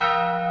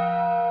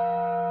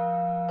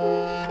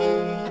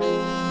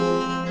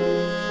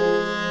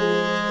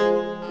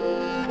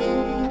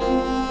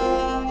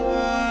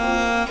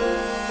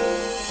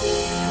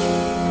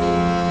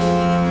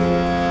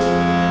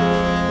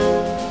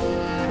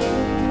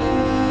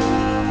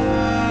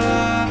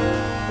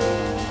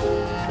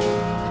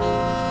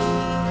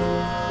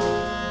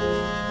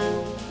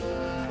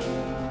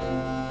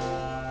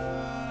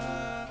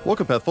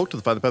Welcome, Pathfolk, to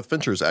the Find the Path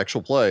Adventures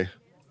actual play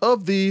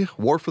of the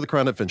War for the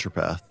Crown Adventure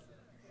Path,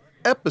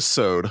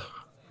 episode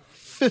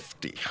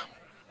 50.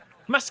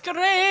 Masquerade!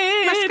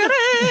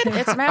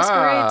 It's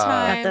Masquerade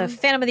time. Got the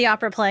Phantom of the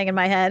Opera playing in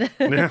my head.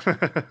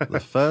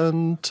 The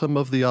Phantom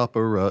of the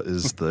Opera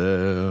is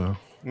there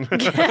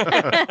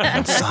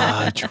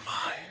inside your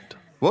mind.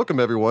 Welcome,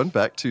 everyone,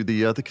 back to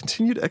the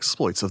continued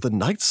exploits of the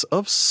Knights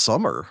of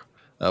Summer.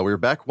 We're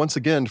back once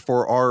again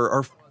for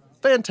our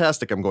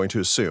fantastic, I'm going to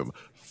assume,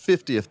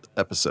 50th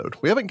episode.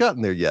 We haven't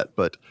gotten there yet,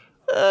 but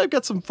I've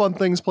got some fun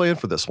things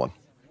planned for this one.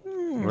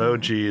 Oh,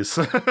 geez.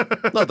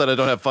 Not that I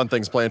don't have fun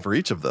things planned for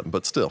each of them,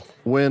 but still.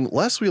 When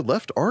last we had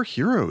left our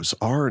heroes,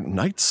 our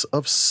Knights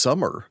of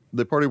Summer,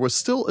 the party was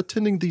still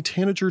attending the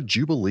Tanager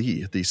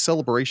Jubilee, the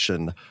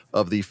celebration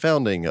of the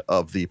founding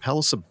of the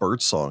Palace of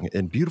Birdsong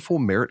in beautiful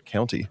Merritt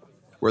County,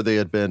 where they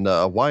had been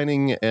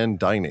wining and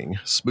dining,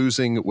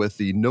 smoozing with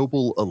the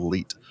noble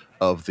elite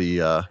of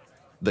the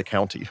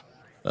county.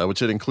 Which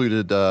had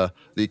included the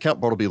Count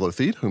Bartleby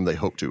Lothied, whom they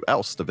hoped to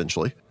oust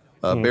eventually,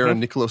 Baron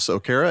Nicholas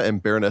O'Cara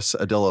and Baroness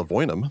Adela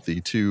Voynam, the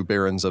two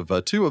barons of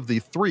two of the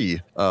three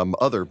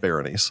other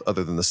baronies,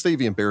 other than the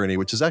Stavian barony,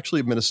 which is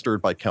actually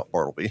administered by Count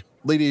Bartleby,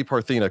 Lady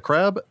Parthena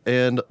Crab,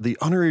 and the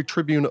honorary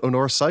tribune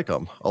Honora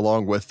Sycom,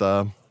 along with,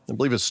 I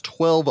believe it's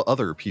 12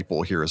 other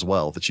people here as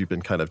well that you've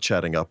been kind of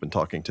chatting up and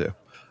talking to,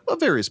 of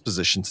various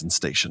positions and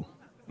station.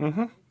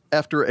 Mm-hmm.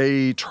 After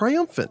a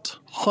triumphant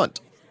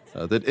hunt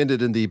that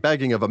ended in the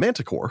bagging of a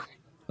manticore,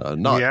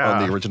 not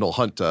on the original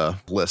hunt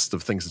list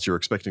of things that you were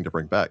expecting to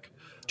bring back.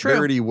 True.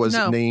 Verity was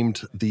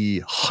named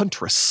the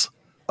Huntress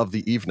of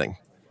the evening,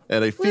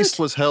 and a feast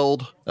was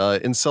held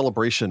in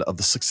celebration of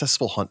the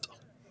successful hunt,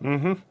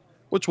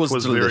 which was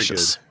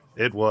delicious.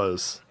 Very good. It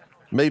was.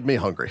 Made me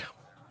hungry.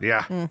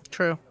 Yeah.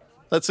 True.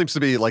 That seems to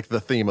be like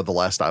the theme of the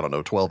last,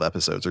 12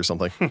 episodes or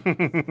something.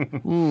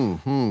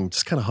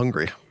 Just kind of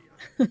hungry.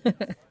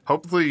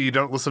 Hopefully you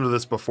don't listen to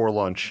this before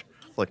lunch.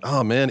 Like,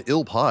 oh man,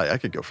 ill pie. I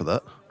could go for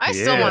that. I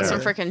still want some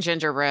freaking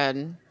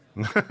gingerbread.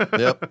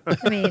 Yep.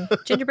 I mean,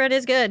 gingerbread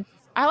is good.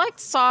 I like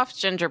soft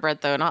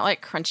gingerbread, though, not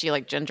like crunchy,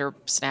 like ginger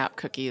snap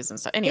cookies and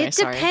stuff. Anyway, it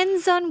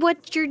depends on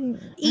what you're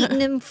eating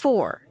them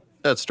for.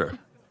 That's true.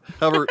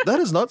 However,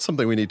 that is not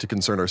something we need to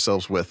concern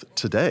ourselves with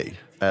today,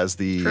 as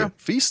the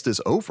feast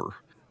is over.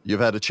 You've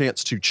had a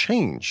chance to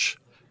change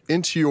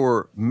into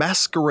your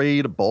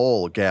masquerade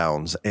ball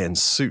gowns and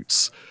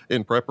suits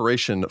in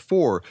preparation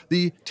for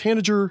the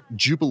Tanager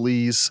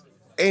Jubilee's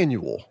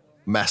annual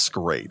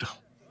masquerade,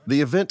 the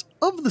event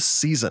of the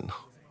season.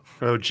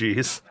 Oh,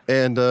 geez.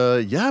 And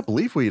I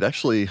believe we'd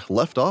actually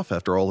left off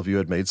after all of you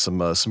had made some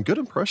good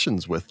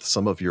impressions with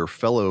some of your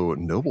fellow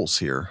nobles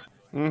here.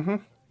 Mm-hmm.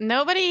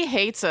 Nobody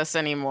hates us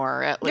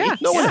anymore, at least. Yeah.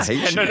 No one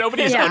hates you.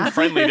 Nobody's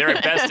unfriendly. They're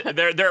at best.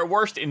 They're at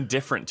worst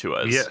inderent to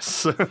us.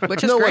 Yes.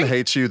 Which is no great. one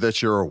hates you that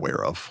you're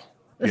aware of.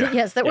 Yeah.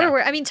 Yes, that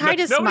we're. I mean,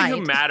 Titus Nobody might.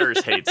 who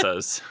matters hates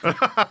us.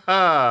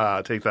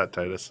 Take that,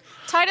 Titus.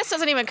 Titus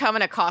doesn't even come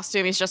in a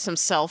costume. He's just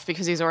himself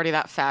because he's already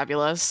that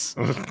fabulous.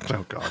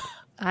 Oh, God.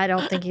 I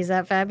don't think he's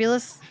that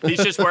fabulous.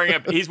 He's just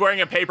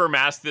wearing a paper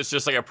mask that's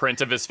just like a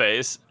print of his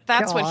face.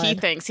 That's what he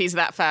God. thinks. He's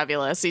that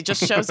fabulous. He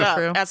just shows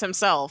up as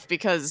himself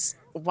because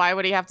why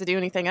would he have to do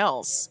anything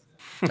else?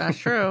 That's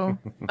true.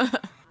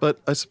 But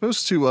I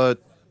suppose to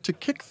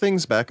kick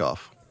things back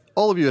off,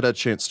 all of you had a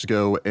chance to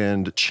go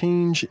and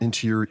change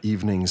into your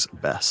evening's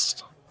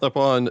best.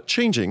 Upon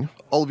changing,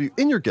 all of you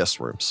in your guest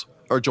rooms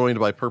are joined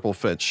by Purple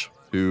Finch,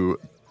 who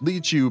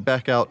leads you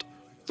back out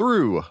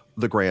through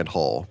the grand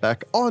hall,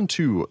 back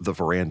onto the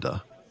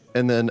veranda,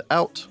 and then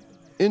out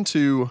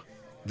into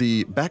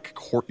the back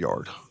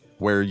courtyard,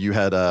 where you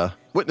had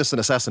witnessed an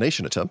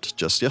assassination attempt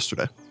just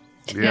yesterday.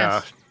 Yeah.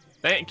 Yes.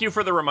 Thank you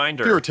for the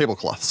reminder. Fewer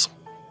tablecloths.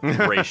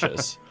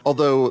 Gracious.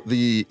 Although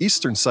the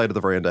eastern side of the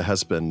veranda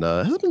has been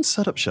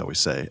set up, shall we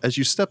say. As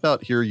you step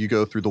out here, you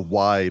go through the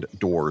wide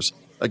doors.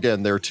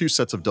 Again, there are two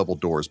sets of double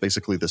doors,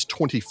 basically this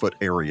 20-foot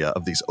area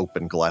of these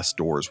open glass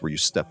doors where you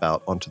step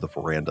out onto the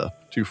veranda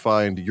to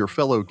find your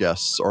fellow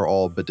guests are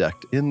all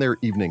bedecked in their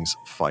evening's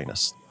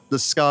finest. The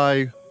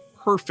sky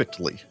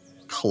perfectly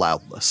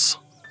cloudless.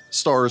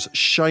 Stars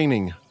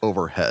shining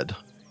overhead.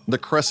 The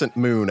crescent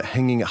moon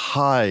hanging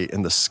high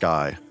in the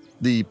sky.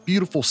 The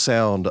beautiful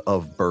sound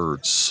of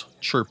birds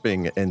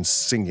chirping and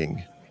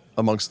singing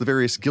amongst the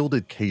various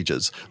gilded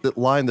cages that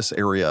line this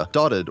area,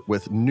 dotted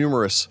with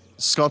numerous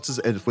sconces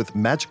and with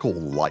magical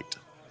light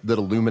that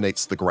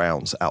illuminates the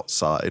grounds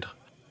outside.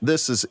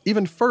 This is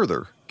even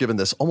further given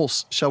this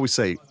almost, shall we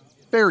say,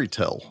 fairy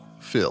tale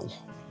feel,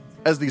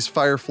 as these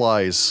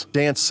fireflies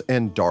dance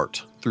and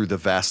dart through the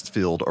vast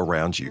field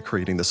around you,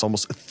 creating this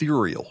almost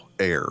ethereal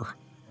air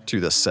to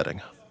this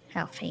setting.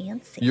 How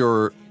fancy.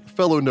 Your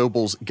fellow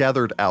nobles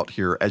gathered out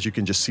here as you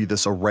can just see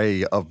this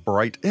array of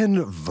bright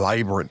and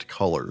vibrant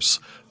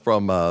colors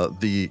from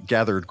the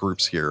gathered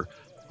groups here,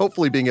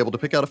 hopefully being able to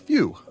pick out a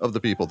few of the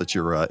people that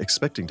you're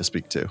expecting to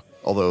speak to,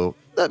 although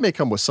that may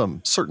come with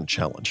some certain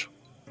challenge.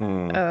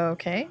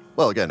 Okay.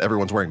 Well, again,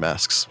 everyone's wearing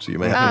masks, so you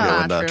may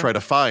have to go and try to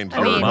find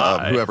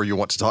whoever you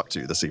want to talk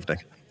to this evening,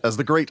 as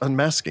the great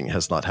unmasking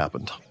has not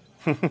happened.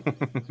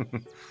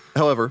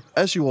 However,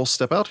 as you all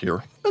step out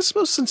here, I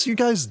suppose since you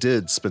guys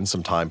did spend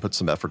some time, put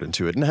some effort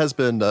into it, and it has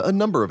been a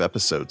number of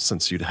episodes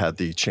since you'd had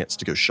the chance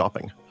to go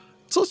shopping.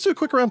 So let's do a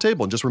quick round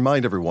table and just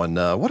remind everyone,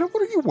 what are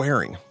you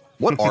wearing?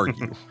 What are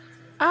you?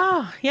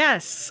 Oh,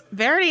 yes.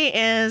 Verity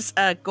is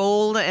a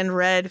gold and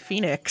red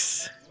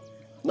phoenix.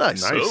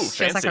 Nice. Ooh,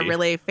 She has like a fancy.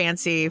 really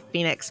fancy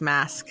phoenix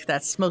mask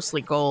that's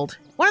mostly gold.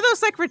 One of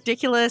those like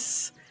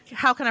ridiculous,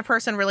 how can a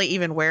person really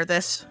even wear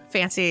this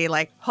fancy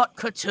like haute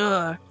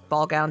couture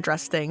ball gown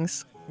dress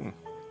things?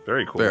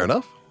 Very cool. Fair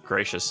enough.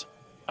 Gracious.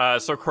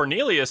 So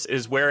Cornelius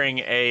is wearing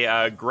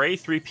a gray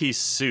three-piece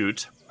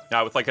suit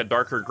with like a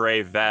darker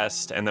gray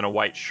vest and then a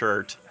white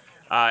shirt,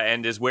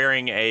 and is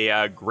wearing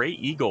a gray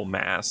eagle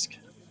mask.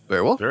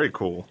 Very well. Very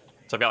cool.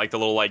 So I've got like the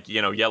little like,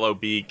 yellow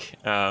beak,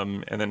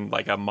 and then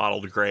like a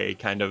mottled gray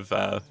kind of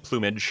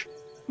plumage.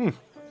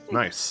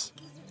 Nice.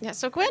 Yeah,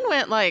 so Gwen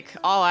went like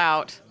all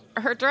out.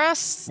 Her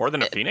dress, More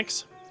than a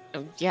phoenix?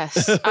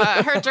 yes,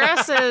 her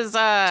dress is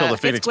Till the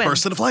phoenix Gwen.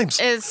 bursts into flames.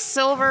 is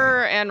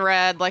silver and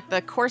red. Like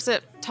the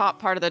corset top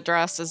part of the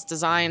dress is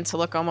designed to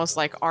look almost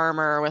like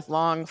armor with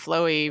long,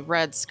 flowy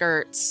red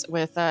skirts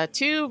with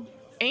two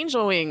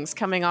angel wings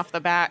coming off the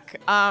back.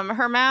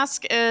 Her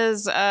mask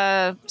is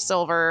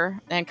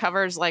silver and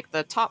covers like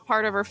the top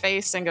part of her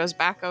face and goes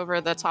back over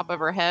the top of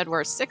her head,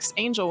 where 6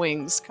 angel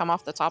wings come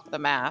off the top of the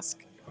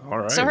mask. All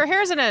right. So her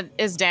hair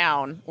is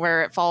down,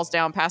 where it falls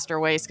down past her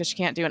waist because she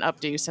can't do an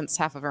updo since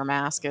half of her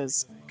mask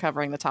is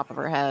covering the top of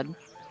her head.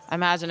 I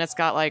imagine it's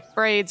got like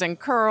braids and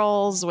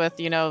curls with,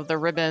 the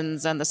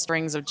ribbons and the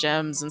strings of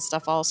gems and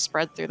stuff all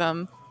spread through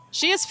them.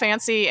 She is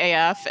fancy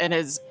AF and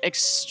is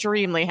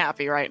extremely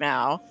happy right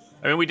now.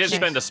 I mean, we did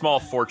spend a small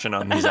fortune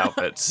on these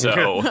outfits,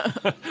 so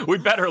we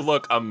better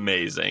look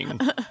amazing.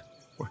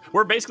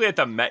 We're basically at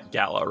the Met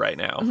Gala right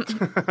now.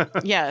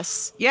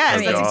 Yes. Yes,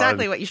 mean, that's God.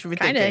 exactly what you should be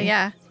Kind of, thinking.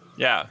 yeah.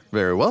 Yeah.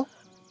 Very well.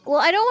 Well,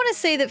 I don't want to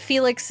say that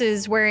Felix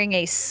is wearing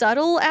a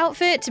subtle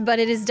outfit, but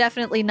it is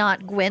definitely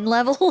not Gwen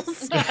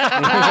levels. You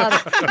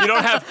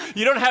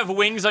don't have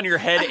wings on your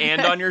head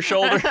and on your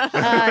shoulder.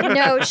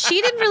 No,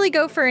 she didn't really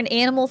go for an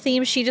animal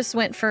theme. She just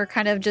went for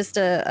kind of just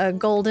a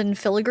golden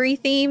filigree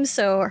theme.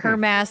 So her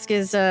mask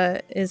is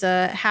a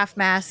half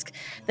mask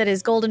that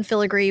is golden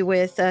filigree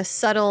with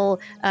subtle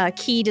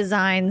key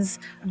designs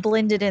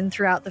blended in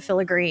throughout the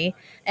filigree.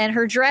 And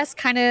her dress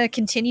kind of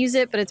continues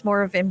it, but it's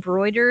more of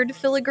embroidered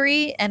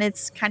filigree, and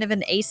it's kind of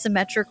an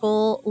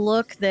asymmetrical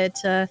look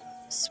that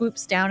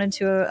swoops down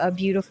into a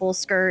beautiful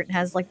skirt and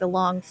has like the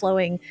long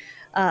flowing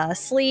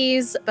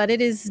sleeves. But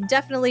it is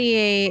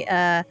definitely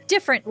a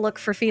different look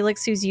for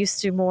Felix, who's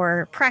used to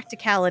more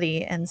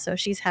practicality, and so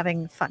she's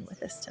having fun with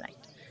this tonight.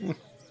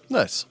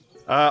 Nice.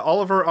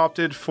 Oliver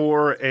opted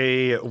for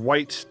a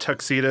white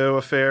tuxedo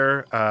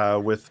affair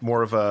with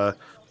more of a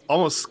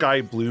almost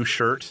sky blue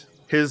shirt.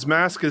 His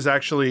mask is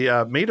actually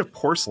made of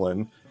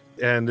porcelain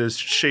and is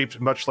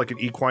shaped much like an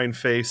equine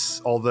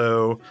face,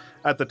 although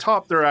at the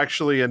top there are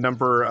actually a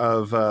number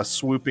of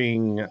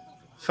swooping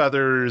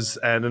feathers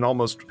and an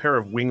almost pair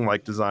of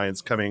wing-like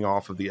designs coming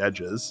off of the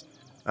edges.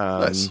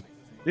 Nice.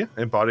 Yeah,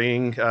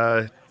 embodying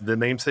the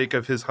namesake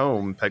of his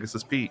home,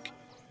 Pegasus Peak.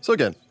 So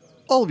again,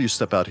 all of you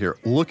step out here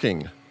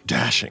looking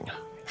dashing.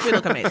 We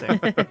look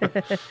amazing.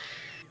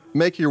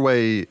 Make your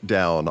way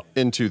down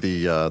into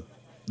the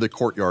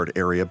courtyard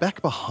area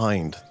back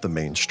behind the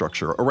main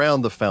structure,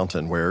 around the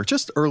fountain where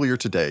just earlier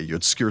today you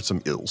had skewered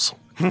some ills.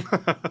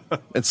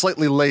 And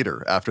slightly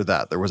later after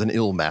that, there was an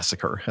ill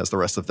massacre as the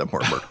rest of them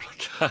were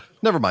murdered.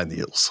 Never mind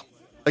the ills.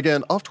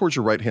 Again, off towards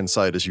your right-hand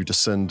side as you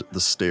descend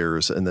the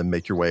stairs and then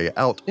make your way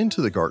out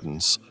into the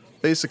gardens.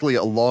 Basically,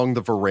 along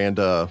the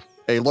veranda,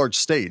 a large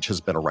stage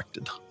has been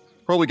erected.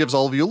 Probably gives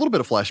all of you a little bit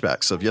of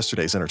flashbacks of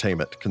yesterday's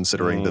entertainment,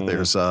 considering that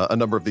there's a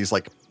number of these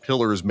like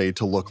pillars made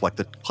to look like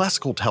the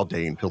classical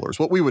Chaldean pillars,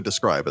 what we would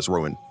describe as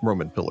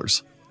Roman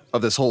pillars,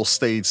 of this whole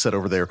stage set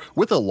over there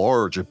with a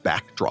large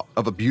backdrop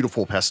of a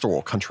beautiful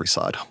pastoral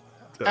countryside.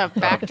 A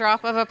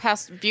backdrop of a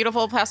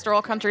beautiful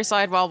pastoral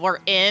countryside while we're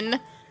in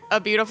a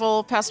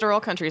beautiful pastoral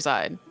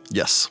countryside.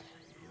 Yes,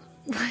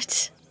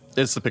 What?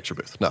 it's the picture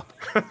booth. No.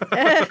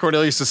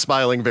 Cornelius is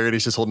smiling.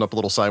 Verity's just holding up a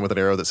little sign with an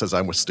arrow that says,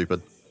 "I'm with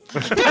stupid."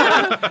 That's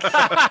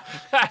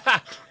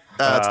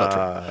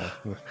not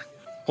true.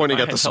 Pointing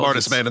My at the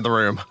smartest intelligence. man in the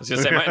room. I was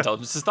going to say my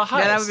intelligence is the Yeah,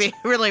 highest. that would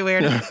be really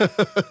weird.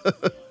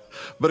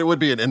 But it would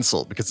be an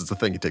insult because it's the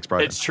thing he takes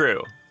pride in. It's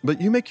true. But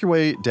you make your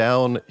way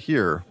down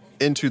here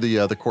into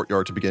the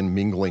courtyard to begin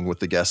mingling with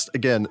the guests.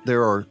 Again,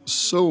 there are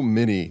so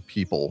many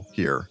people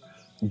here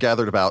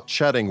gathered about,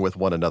 chatting with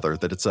one another,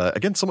 that it's,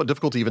 again, somewhat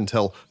difficult to even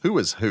tell who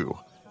is who.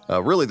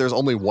 Really, there's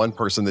only one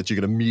person that you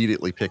can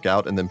immediately pick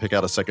out and then pick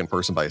out a second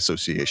person by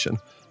association.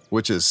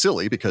 which is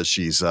silly because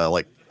she's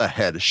like a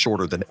head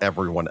shorter than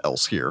everyone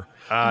else here,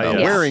 Yes.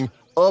 wearing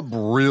a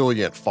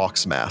brilliant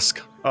fox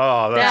mask.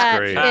 Oh, that's That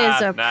great. is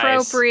Nice.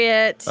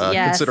 appropriate.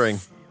 Yes. Considering,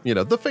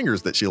 the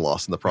fingers that she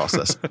lost in the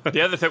process.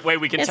 The other way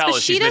we can Yes, tell but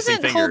is she she's missing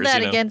doesn't fingers.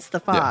 hold that against the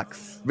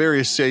fox.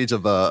 Various shades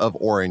of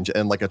orange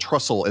and like a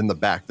trussle in the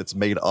back that's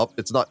made up.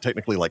 It's not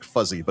technically like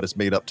fuzzy, but it's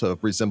made up to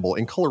resemble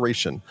in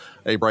coloration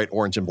a bright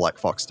orange and black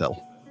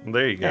foxtail.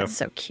 There you go. That's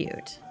so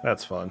cute.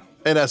 That's fun.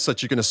 And as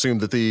such, you can assume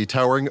that the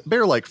towering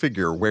bear-like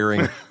figure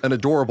wearing an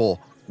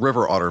adorable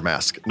river otter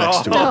mask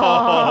next to her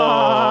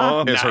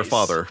Oh, is her nice.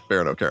 father,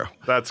 Baron O'Cara.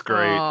 that's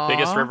great.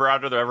 Biggest river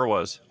otter there ever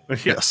was.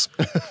 Yes.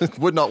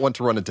 Would not want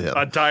to run into him.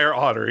 A dire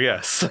otter,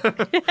 yes.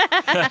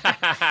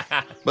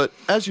 But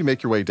as you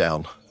make your way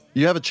down,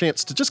 you have a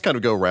chance to just kind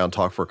of go around,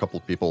 talk for a couple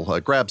of people,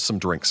 grab some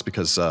drinks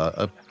because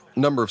a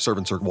number of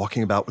servants are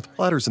walking about with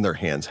platters in their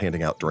hands,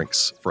 handing out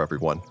drinks for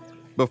everyone.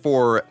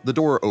 Before the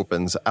door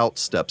opens, out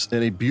steps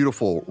in a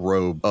beautiful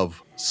robe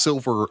of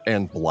silver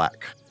and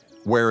black,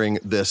 wearing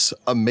this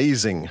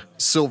amazing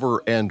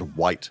silver and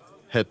white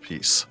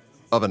headpiece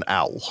of an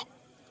owl.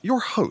 Your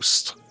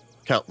host,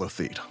 Count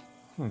Lothide.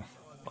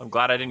 I'm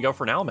glad I didn't go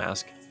for an owl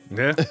mask.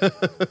 Yeah.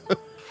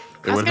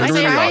 It I was would going have to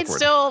been say, really it might awkward.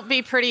 still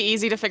be pretty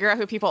easy to figure out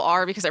who people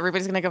are because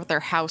everybody's going to go with their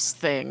house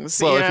things.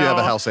 Well, if you have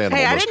a know? house animal,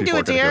 Hey, I most didn't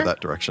people do are it, going to go dear. that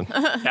direction.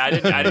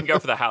 Yeah, I didn't go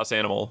for the house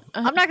animal.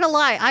 I'm not gonna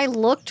lie. I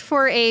looked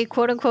for a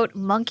quote unquote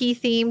monkey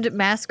themed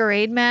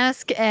masquerade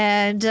mask,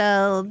 and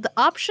the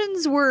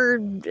options were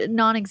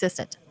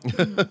non-existent.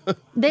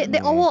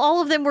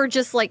 All of them were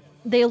just like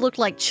they looked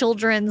like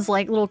children's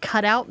like little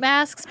cutout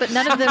masks, but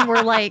none of them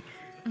were like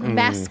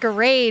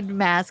masquerade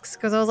masks.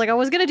 Because I was like, I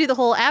was gonna do the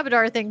whole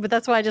Abadar thing, but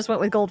that's why I just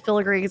went with gold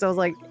filigree. Because I was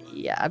like,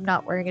 yeah, I'm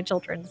not wearing a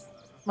children's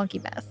monkey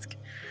mask.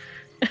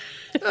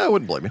 I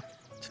wouldn't blame you.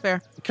 It's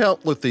fair.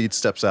 Count Lothide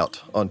steps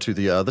out onto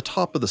the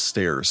top of the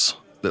stairs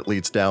that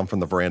leads down from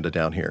the veranda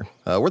down here,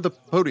 where the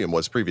podium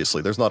was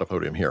previously. There's not a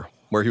podium here,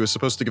 where he was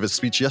supposed to give his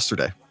speech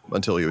yesterday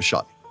until he was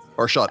shot.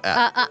 Or shot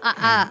at.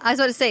 I was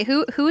about to say,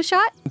 who was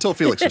shot? Until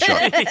Felix was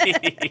shot.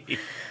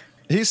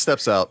 He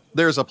steps out.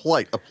 There's a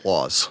polite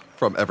applause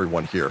from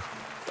everyone here.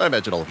 I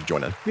imagine all of you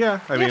join in. Yeah,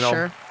 I mean,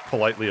 sure. I'll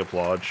politely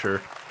applaud,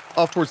 sure.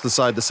 Off towards the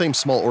side, the same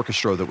small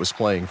orchestra that was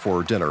playing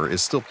for dinner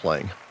is still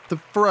playing. The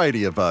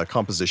variety of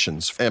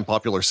compositions and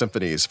popular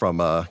symphonies from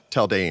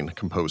Taldane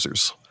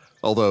composers,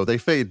 although they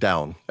fade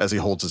down as he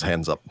holds his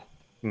hands up.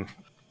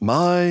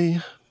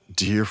 My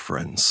dear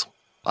friends,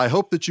 I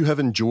hope that you have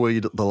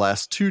enjoyed the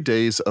last 2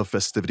 days of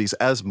festivities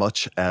as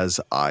much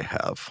as I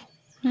have.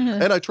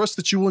 And I trust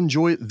that you will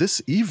enjoy this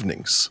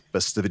evening's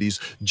festivities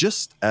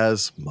just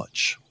as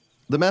much.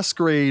 The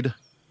Masquerade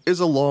is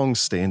a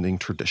long-standing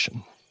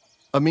tradition,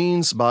 a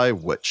means by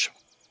which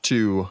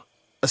to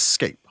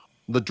escape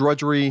the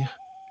drudgery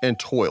and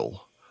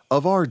toil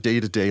of our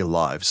day-to-day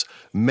lives,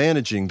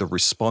 managing the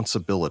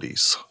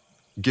responsibilities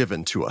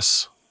given to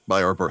us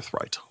by our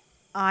birthright.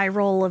 Eye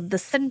roll of the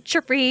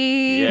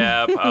century.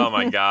 Yep. Oh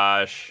my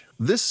gosh.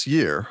 This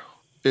year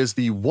is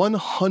the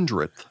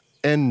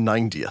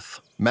 190th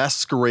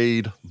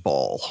Masquerade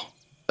Ball,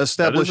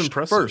 established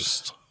impressive.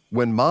 first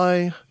when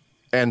my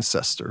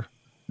ancestor,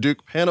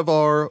 Duke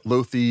Panavar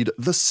Lothide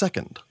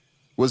II,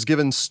 was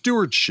given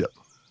stewardship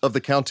of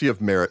the County of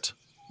Merit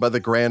by the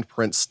Grand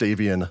Prince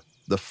Stavian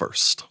I,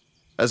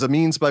 as a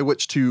means by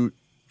which to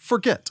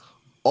forget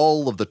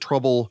all of the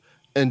trouble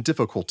and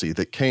difficulty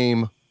that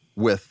came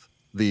with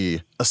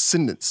the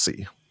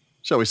ascendancy,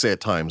 shall we say at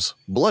times,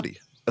 bloody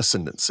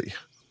ascendancy,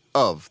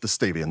 of the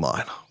Stavian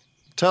line.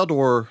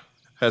 Taldor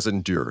has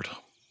endured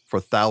for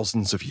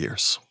thousands of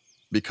years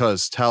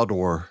because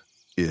Taldor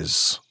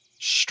is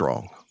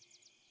strong.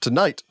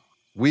 Tonight,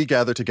 we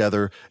gather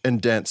together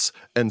and dance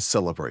and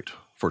celebrate,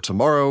 for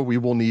tomorrow we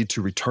will need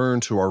to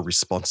return to our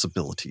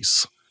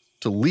responsibilities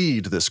to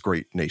lead this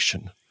great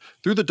nation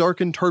through the dark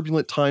and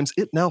turbulent times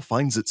it now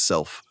finds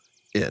itself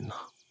in.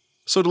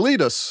 So to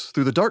lead us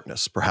through the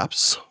darkness,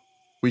 perhaps,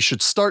 we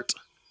should start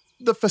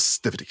the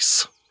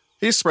festivities.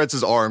 He spreads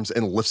his arms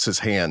and lifts his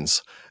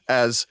hands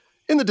as,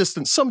 in the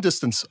distance, some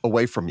distance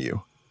away from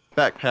you,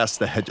 back past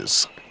the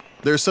hedges,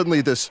 there's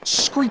suddenly this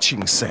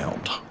screeching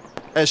sound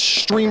as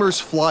streamers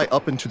fly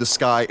up into the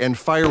sky and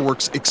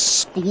fireworks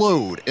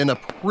explode in a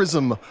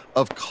prism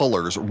of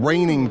colors,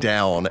 raining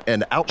down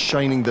and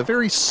outshining the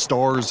very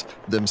stars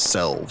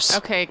themselves.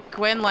 Okay,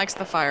 Gwen likes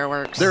the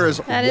fireworks. There is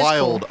That is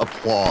wild cool.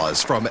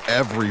 applause from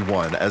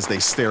everyone as they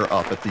stare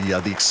up at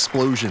the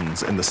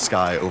explosions in the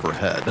sky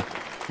overhead.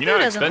 You know Who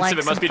how doesn't expensive like it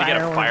must some be to get a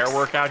fireworks?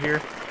 firework out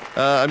here?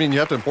 I mean, you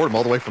have to import them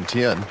all the way from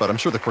Tien, but I'm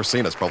sure the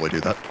Corsinas probably do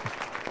that.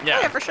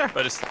 Yeah, for sure.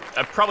 But it's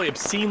probably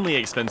obscenely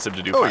expensive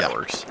to do Oh,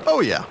 fireworks. yeah. Oh,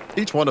 yeah.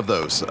 Each one of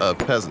those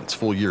peasants'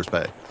 full year's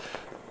pay.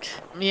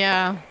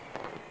 Yeah.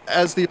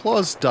 As the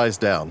applause dies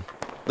down,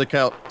 the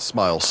Count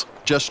smiles,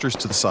 gestures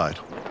to the side,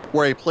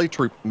 where a play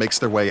troupe makes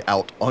their way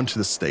out onto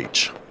the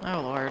stage.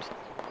 Oh, Lord.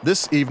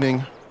 This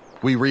evening,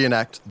 we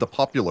reenact the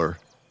popular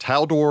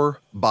Taldor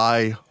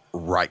by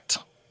Right.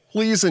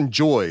 Please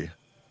enjoy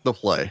the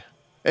play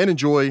and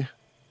enjoy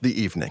the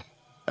evening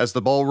as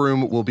the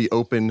ballroom will be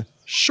open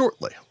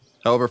shortly.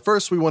 However,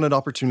 first we want an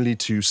opportunity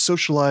to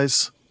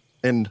socialize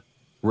and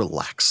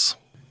relax.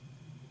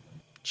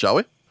 Shall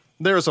we?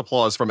 There is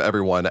applause from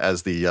everyone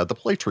as the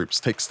play troops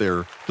takes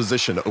their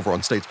position over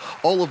on stage.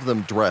 All of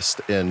them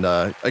dressed in,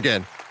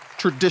 again,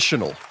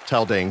 traditional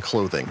Taldane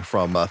clothing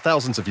from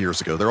thousands of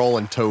years ago. They're all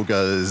in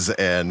togas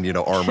and,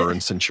 armor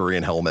and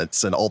centurion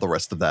helmets and all the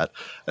rest of that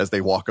as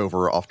they walk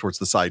over off towards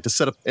the side to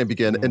set up and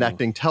begin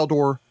enacting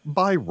Taldor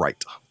by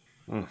right.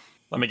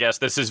 Let me guess.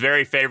 This is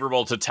very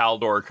favorable to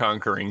Taldor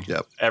conquering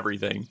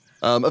everything.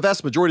 A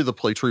vast majority of the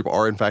play troupe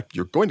are, in fact,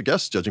 you're going to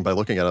guess, judging by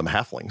looking at them,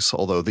 halflings,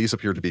 although these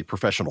appear to be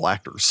professional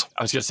actors.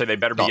 I was going to say they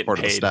better be not getting part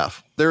paid. of the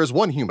staff. There is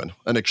one human,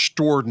 an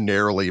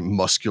extraordinarily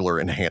muscular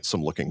and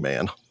handsome-looking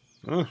man.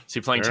 Is he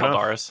playing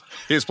Taldaris?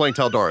 He is playing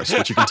Taldaris,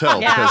 which you can tell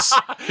because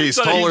he's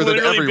So taller he's than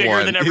literally bigger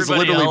everyone. than He's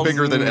everybody literally else.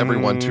 bigger than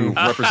everyone to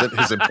represent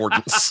his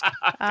importance.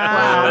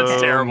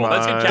 That's terrible.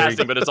 That's good my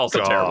casting, but it's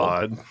also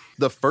terrible.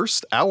 The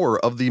first hour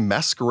of the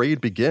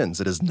masquerade begins.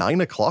 It is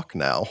 9 o'clock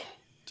now.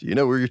 Do you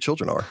know where your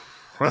children are?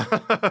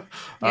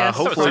 Yes,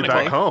 Hopefully so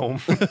back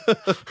home.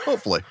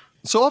 Hopefully.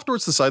 So off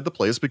towards the side, the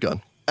play has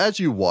begun.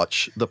 As you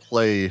watch the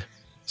play,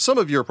 some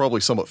of you are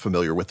probably somewhat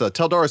familiar with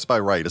Taldaris by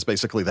right is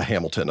basically the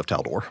Hamilton of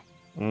Taldor.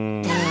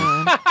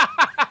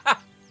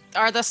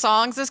 Are the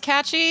songs as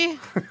catchy?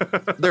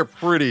 They're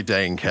pretty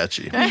dang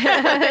catchy.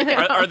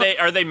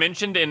 Are they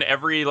mentioned in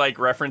every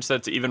reference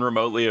that's even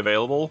remotely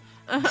available?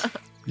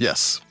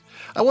 Yes.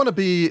 I want to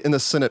be in the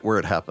Senate where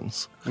it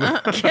happens.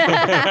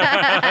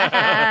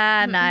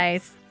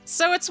 Nice.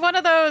 So it's one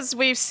of those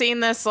we've seen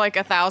this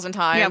 1,000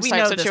 times Yeah, we type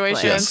know this play.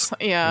 situations.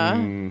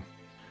 Yeah.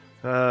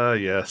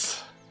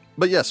 Yes.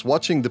 But yes,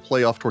 watching the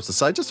play off towards the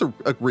side, just a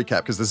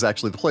recap, because this is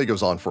actually, the play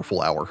goes on for a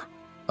full hour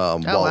while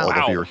wow. all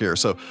of you are here.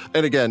 So,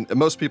 and again,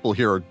 most people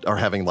here are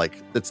having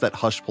it's that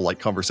hushed, polite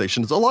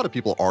conversations. A lot of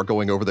people are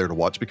going over there to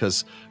watch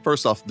because,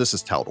 first off, this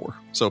is Taldor.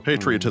 So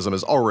patriotism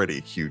is already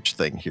a huge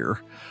thing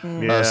here.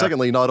 Yeah.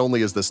 Secondly, not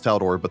only is this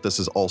Taldor, but this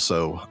is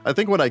also, I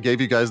think when I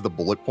gave you guys the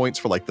bullet points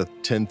for the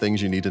 10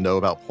 things you need to know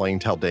about playing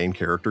Taldane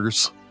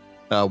characters,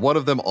 one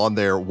of them on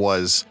there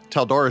was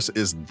Taldaris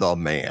is the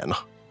man.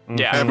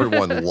 Yeah.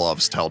 Everyone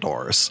loves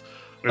Taldaris.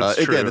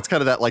 Again, it's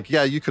kind of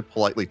that you could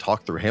politely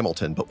talk through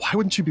Hamilton, but why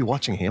wouldn't you be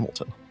watching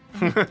Hamilton?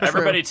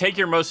 Everybody take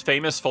your most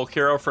famous folk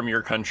hero from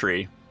your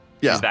country.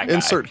 Yeah, He's that guy.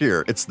 insert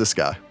here. It's this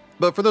guy.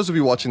 But for those of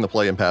you watching the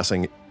play in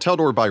passing,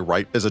 Taldor by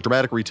Right is a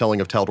dramatic retelling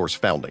of Taldor's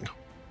founding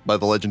by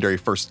the legendary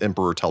first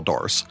emperor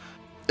Taldaris.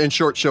 In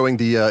short, showing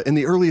in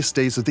the earliest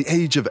days of the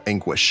Age of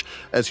Anguish,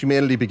 as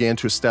humanity began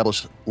to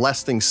establish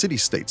lasting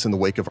city-states in the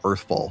wake of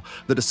Earthfall,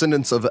 the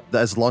descendants of the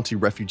Aslanti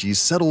refugees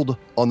settled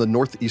on the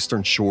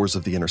northeastern shores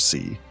of the Inner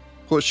Sea.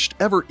 Pushed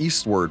ever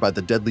eastward by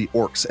the deadly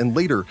orcs and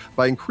later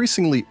by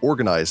increasingly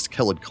organized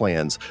Kelid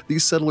clans,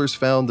 these settlers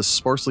found the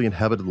sparsely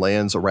inhabited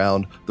lands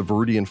around the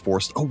Verudian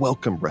Forest a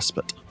welcome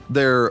respite.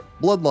 Their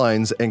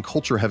bloodlines and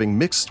culture having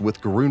mixed with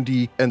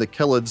Gurundi and the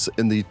Kelids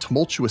in the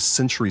tumultuous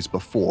centuries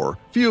before,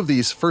 few of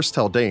these first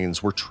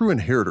Taldanes were true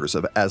inheritors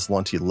of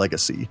Aslanti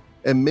legacy,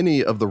 and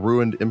many of the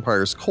ruined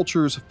empire's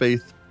cultures,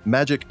 faith,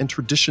 magic, and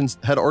traditions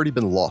had already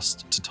been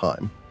lost to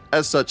time.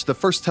 As such, the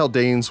first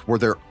Taldanes were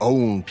their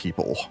own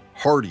people,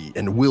 hardy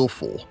and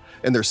willful,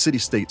 and their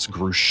city-states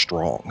grew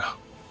strong.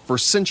 For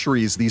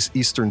centuries, these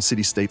eastern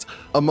city-states,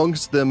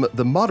 amongst them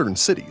the modern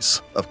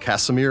cities of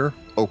Casimir,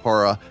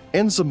 Opara,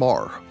 and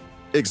Zamar,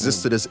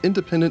 existed as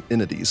independent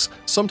entities,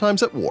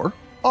 sometimes at war,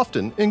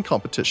 often in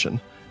competition,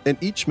 and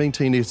each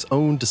maintained its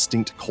own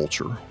distinct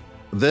culture.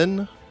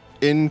 Then,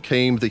 in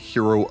came the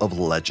hero of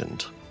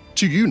legend,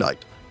 to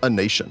unite a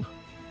nation.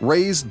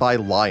 Raised by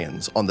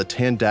lions on the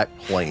Tandak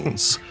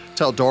Plains,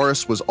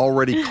 Taldaris was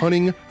already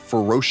cunning,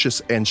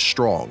 ferocious, and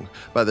strong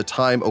by the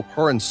time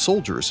Oparan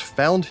soldiers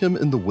found him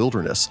in the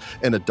wilderness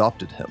and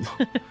adopted him.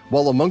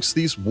 While amongst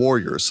these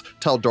warriors,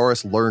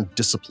 Taldaris learned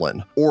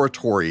discipline,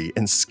 oratory,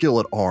 and skill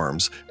at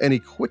arms, and he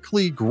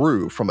quickly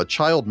grew from a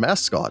child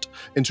mascot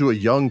into a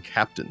young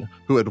captain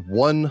who had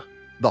won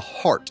the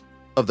heart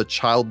of the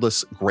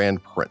childless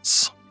Grand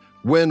Prince.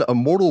 When a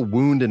mortal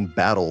wound in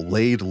battle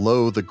laid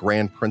low the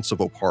Grand Prince of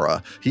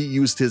Opara, he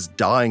used his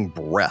dying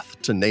breath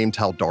to name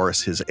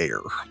Taldaris his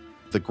heir.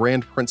 The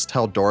Grand Prince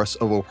Taldaris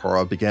of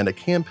Opara began a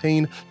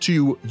campaign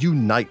to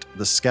unite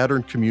the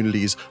scattered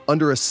communities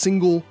under a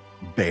single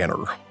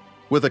banner.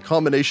 With a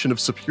combination of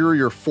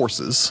superior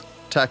forces,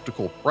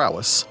 tactical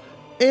prowess,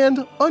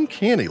 and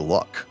uncanny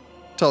luck,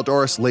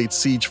 Taldaris laid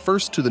siege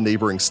first to the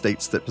neighboring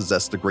states that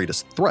possessed the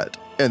greatest threat,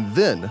 and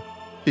then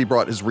he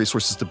brought his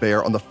resources to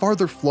bear on the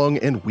farther flung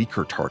and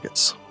weaker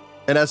targets.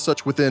 And as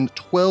such, within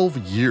 12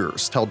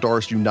 years,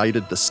 Taldaris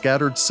united the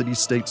scattered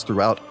city-states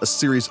throughout a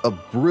series of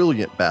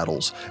brilliant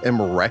battles and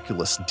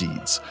miraculous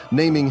deeds,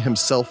 naming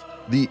himself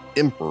the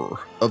Emperor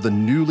of the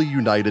newly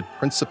united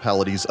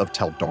Principalities of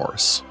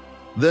Taldaris.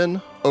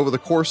 Then, over the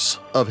course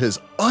of his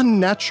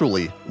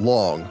unnaturally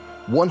long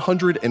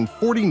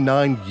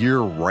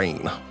 149-year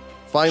reign,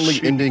 finally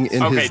ending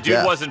in his dude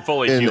death wasn't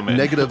fully in human.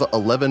 negative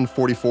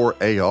 1144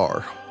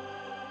 AR.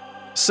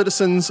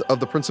 citizens of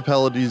the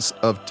principalities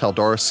of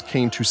Taldaris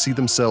came to see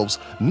themselves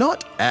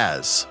not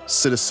as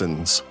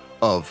citizens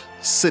of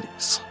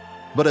cities,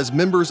 but as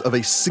members of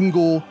a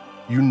single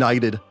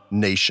united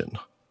nation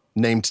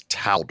named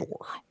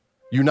Taldor,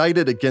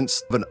 united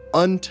against an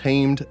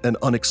untamed and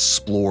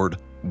unexplored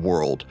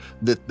world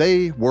that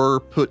they were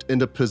put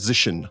into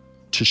position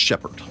to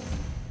shepherd.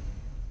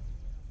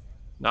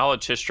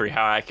 Knowledge history,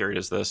 how accurate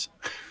is this?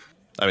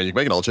 I mean, you can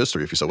make it all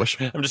history if you so wish.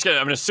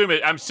 I'm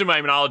assuming my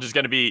knowledge is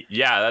gonna be,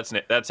 yeah,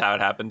 that's how it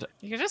happened.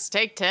 You can just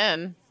take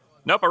 10.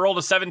 Nope, I rolled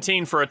a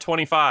 17 for a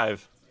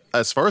 25.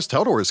 As far as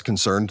Taldor is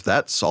concerned,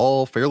 that's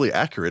all fairly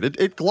accurate.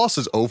 It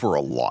glosses over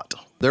a lot.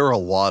 There are a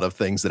lot of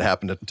things that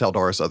happened to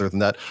Taldaris other than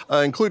that,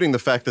 including the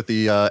fact that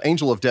the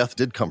Angel of Death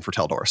did come for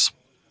Taldaris.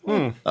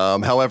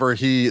 However,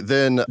 he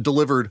then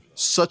delivered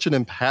such an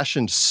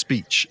impassioned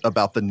speech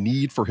about the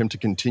need for him to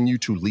continue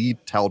to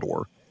lead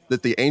Taldor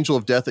that the Angel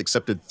of Death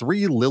accepted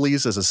 3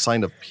 lilies as a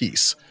sign of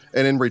peace,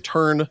 and in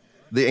return,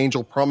 the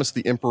angel promised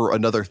the Emperor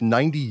another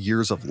 90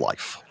 years of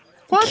life.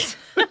 What?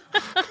 Wow.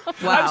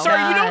 I'm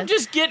sorry, you don't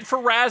just get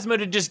Pharasma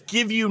to just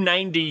give you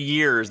 90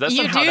 years. That's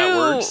You not how that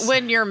works. do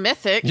when you're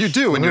mythic. You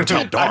do when you're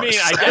Taldaris. I mean,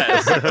 I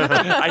guess.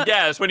 I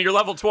guess when you're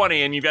level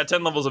 20 and you've got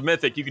 10 levels of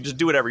mythic, you can just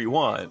do whatever you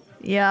want.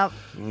 Yep.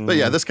 But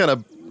yeah, this kind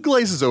of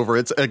glazes over.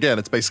 It's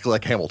basically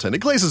like Hamilton. It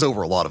glazes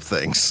over a lot of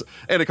things,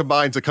 and it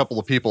combines a couple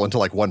of people into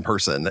like one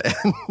person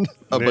and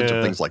a bunch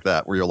of things like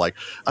that, where you're like,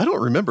 I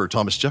don't remember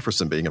Thomas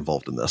Jefferson being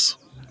involved in this.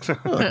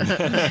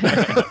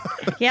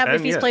 Yeah, but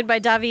if he's played by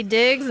David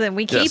Diggs, then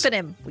we keeping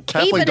him. We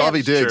keeping Halfling him.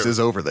 Davi Diggs True. is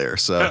over there,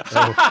 so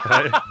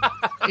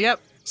Yep.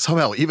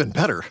 somehow even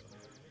better.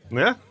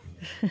 Yeah.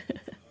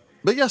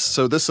 But yes,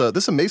 so this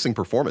amazing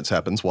performance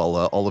happens while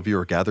all of you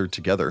are gathered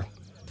together.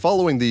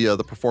 Following the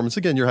performance,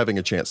 again, you're having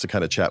a chance to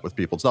kind of chat with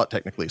people. It's not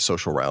technically a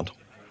social round.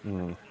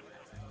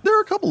 There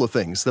are a couple of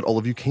things that all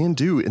of you can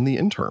do in the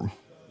interim.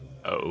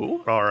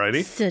 Oh?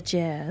 Alrighty. Such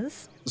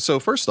as. So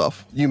first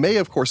off, you may,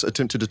 of course,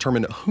 attempt to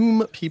determine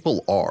whom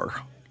people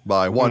are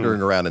by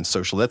wandering around in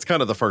social. That's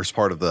kind of the first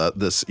part of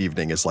this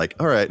evening is like,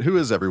 all right, who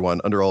is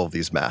everyone under all of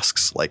these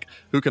masks? Like,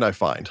 who can I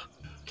find?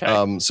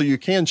 Okay. So you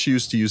can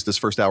choose to use this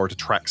first hour to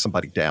track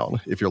somebody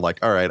down if you're like,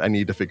 all right, I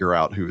need to figure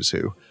out who is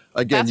who.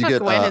 Again, That's you what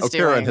get Gwen is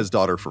Okara and doing. his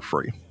daughter for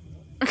free.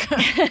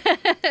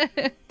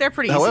 They're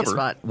pretty easy to However,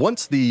 spot.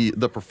 once the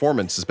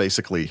performance is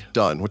basically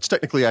done, which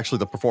technically actually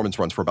the performance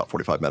runs for about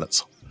 45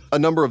 minutes, a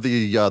number of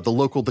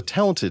the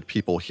talented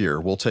people here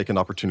will take an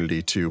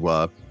opportunity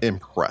to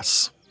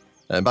impress.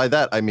 And by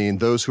that, I mean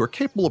those who are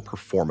capable of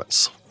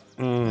performance.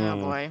 Oh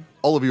boy.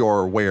 All of you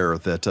are aware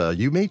that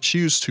you may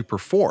choose to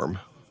perform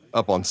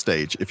up on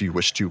stage if you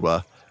wish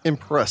to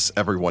impress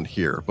everyone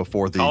here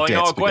before the Calling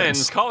dance all Gwens.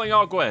 begins. Calling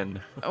all Gwen.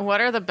 What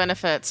are the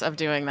benefits of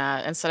doing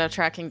that instead of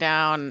tracking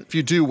down? If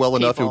you do well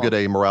enough, you'll People.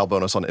 get a morale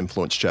bonus on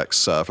influence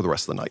checks for the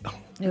rest of the night.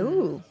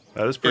 Ooh.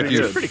 That is If pretty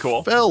you good. Pretty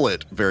cool. fail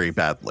it very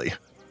badly,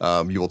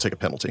 you will take a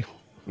penalty.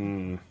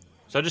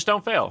 So just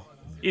don't fail.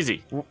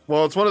 Easy.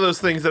 Well, it's one of those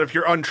things that if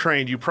you're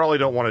untrained, you probably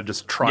don't want to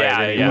just try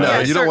Yeah, it anyway. yeah. No, Yeah,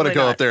 you don't want to certainly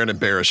go not. up there and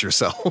embarrass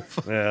yourself.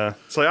 Yeah.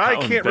 It's like, I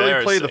How can't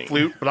really play the embarrassing.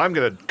 flute, but I'm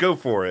going to go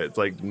for it. It's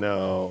like,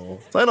 no.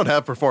 I don't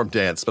have performed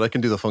dance, but I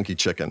can do the funky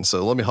chicken.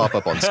 So let me hop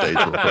up on stage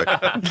real quick.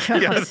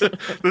 Yeah, this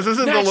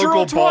isn't the Natural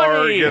local bar,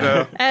 20. you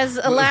know. As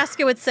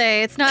Alaska would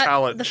say, it's not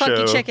Talent the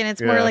funky show. chicken.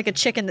 It's Yeah. more like a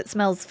chicken that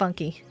smells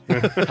funky.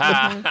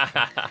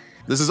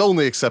 This is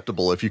only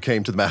acceptable if you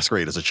came to the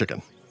masquerade as a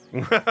chicken.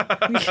 It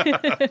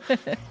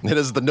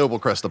is the noble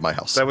crest of my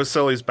house. That was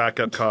Sully's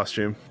backup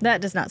costume.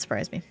 That does not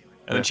surprise me.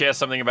 And then she has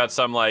something about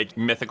some like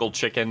mythical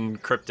chicken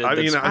cryptid. I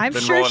mean, that's I've I'm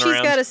been sure rolling she's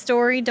around. got a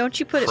story. Don't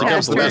you put it She comes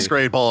past to the her.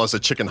 masquerade ball as a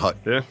chicken hut.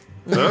 Yeah.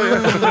 Oh,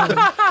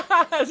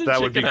 yeah. As a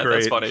That would be chicken head,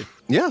 That's great. funny.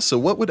 Yeah, so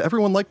what would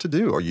everyone like to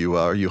do? Are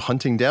you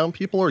hunting down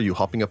people or are you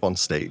hopping up on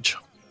stage?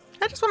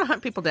 I just want to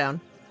hunt people down.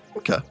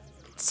 Okay.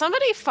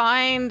 Somebody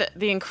find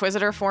the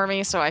Inquisitor for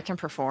me so I can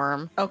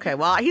perform. Okay,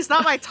 well, he's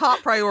not my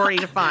top priority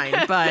to find,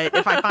 but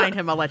if I find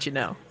him, I'll let you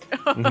know.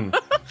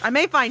 I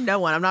may find no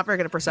one. I'm not very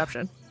good at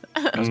perception.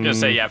 I was gonna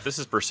say, yeah, if this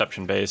is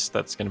perception based,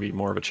 that's gonna be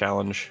more of a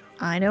challenge.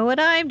 I know what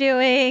I'm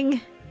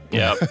doing.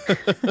 Yep.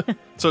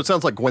 So it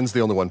sounds like Gwen's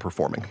the only one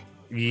performing.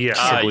 Yes,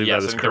 I believe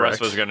yes, that I is think the rest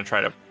correct. of us are gonna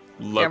try to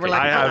we're locate.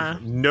 like- I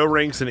have no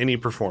ranks in any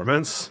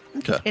performance.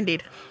 Okay.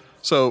 Indeed.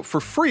 So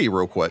for free,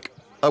 real quick,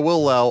 I will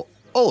allow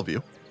all of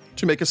you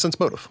to make a sense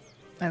motive.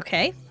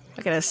 Okay.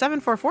 Look at a 7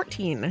 for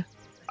 14.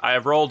 I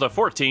have rolled a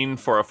 14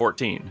 for a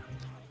 14.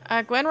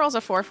 Gwen rolls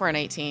a 4 for an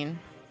 18.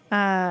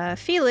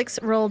 Felix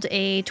rolled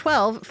a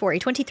 12 for a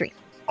 23.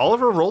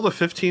 Oliver rolled a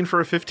 15 for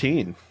a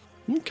 15.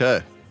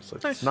 Okay. So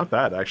it's not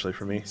bad, actually,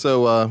 for me.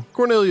 So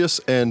Cornelius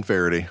and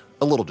Verity,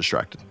 a little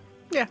distracted.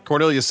 Yeah.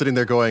 Cornelius sitting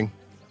there going,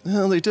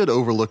 well, they did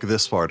overlook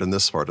this part and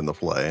this part in the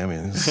play. I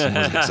mean, this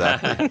wasn't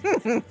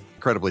exactly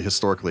incredibly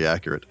historically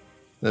accurate.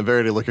 And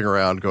Verity looking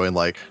around going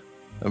like,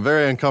 I'm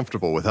very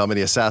uncomfortable with how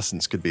many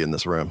assassins could be in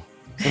this room.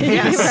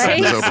 Yes.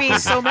 Right? There be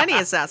so many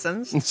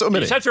assassins. So You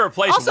many. just have to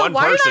replace Also, one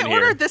why did person I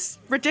order here. this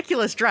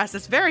ridiculous dress?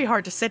 It's very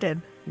hard to sit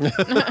in.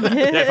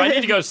 If I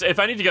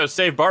need to go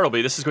save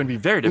Bartleby, this is going to be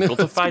very difficult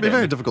to It's going fight to be him.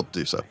 very difficult to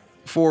do so.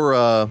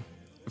 For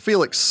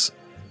Felix,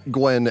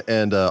 Gwen,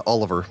 and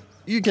Oliver,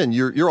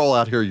 you're all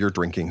out here, you're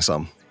drinking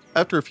some.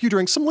 After a few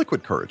drinks, some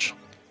liquid courage.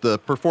 The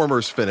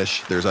performers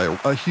finish. There's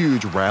a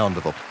huge round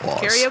of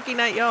applause. Karaoke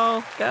night,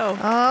 y'all. Go.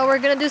 Oh, we're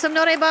gonna do some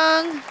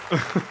norebang.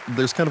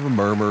 There's kind of a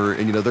murmur,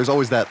 and there's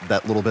always that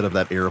little bit of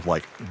that air of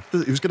like,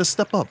 who's going to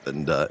step up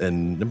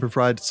and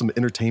provide some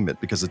entertainment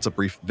because it's a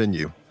brief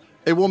venue.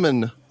 A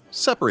woman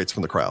separates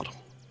from the crowd.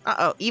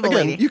 Uh-oh, evil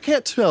Again, lady. you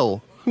can't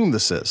tell whom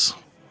this is.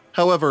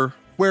 However,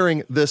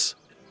 wearing this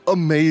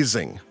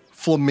amazing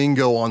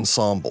flamingo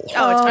ensemble.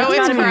 Oh,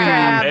 it's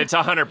crab. It's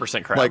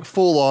 100% crab. Like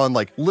full on,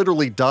 like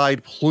literally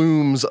dyed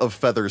plumes of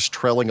feathers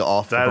trailing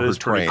off That of her is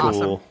pretty train.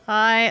 cool.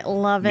 I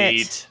love it.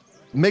 Neat.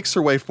 Makes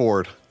her way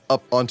forward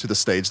up onto the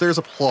stage. There's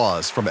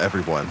applause from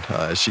everyone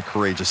as she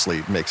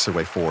courageously makes her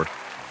way forward.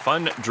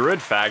 Fun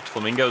druid fact,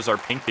 flamingos are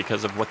pink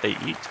because of what they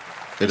eat.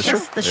 It is Yes, true.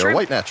 the They're shrimp.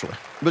 white naturally.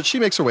 But she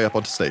makes her way up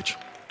onto stage.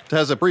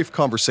 Has a brief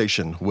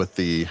conversation with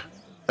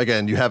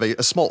again, you have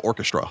a small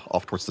orchestra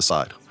off towards the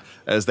side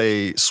as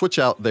they switch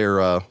out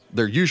their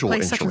usual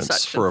Play such and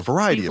instruments such for a and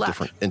variety Steve of left.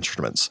 different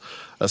instruments.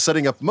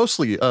 Setting up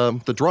mostly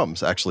the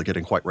drums, actually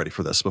getting quite ready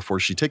for this before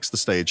she takes the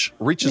stage,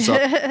 reaches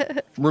up,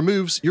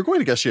 removes, you're going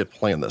to guess she had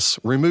planned this,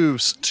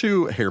 removes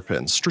 2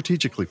 hairpins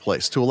strategically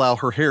placed to allow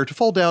her hair to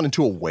fall down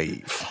into a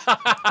wave.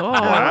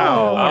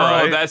 Wow. All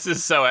right. This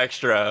is so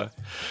extra.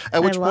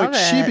 At which I love point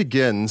she it.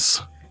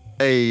 begins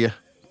a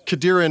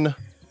Kadiran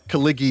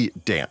Kaligi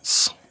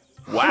dance.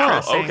 Wow.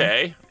 Interesting.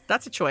 Okay.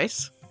 That's a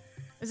choice.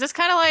 Is this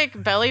kind of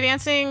like belly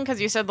dancing? Because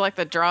you said like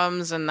the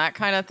drums and that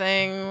kind of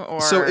thing,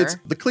 or So it's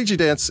the Kaligi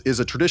dance is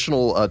a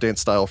traditional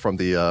dance style from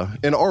the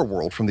in our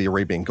world from the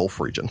Arabian Gulf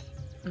region.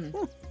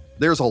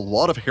 There's a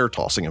lot of hair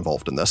tossing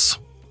involved in this.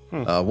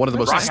 One of the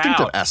most Rock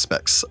distinctive out.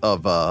 aspects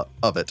of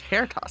it.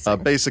 Hair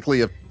tossing. Basically,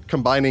 of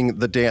combining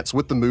the dance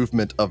with the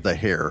movement of the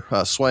hair,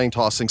 swaying,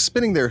 tossing,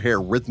 spinning their hair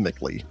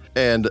rhythmically,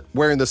 and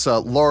wearing this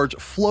large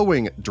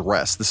flowing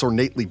dress, this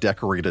ornately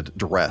decorated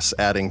dress,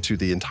 adding to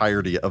the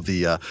entirety of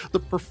the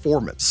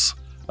performance.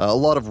 A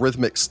lot of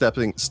rhythmic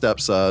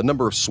steps, a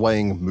number of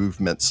swaying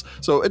movements.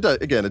 So it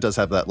does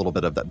have that little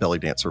bit of that belly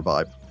dancer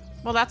vibe.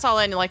 well, that's all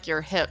in like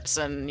your hips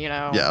and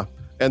Yeah.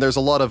 And there's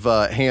a lot of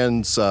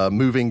hands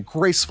moving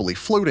gracefully,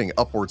 floating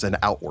upwards and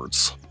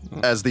outwards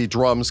as the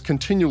drums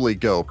continually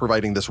go,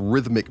 providing this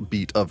rhythmic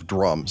beat of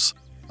drums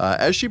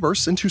as she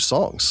bursts into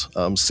songs,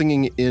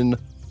 singing in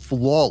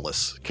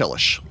flawless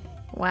Kellish.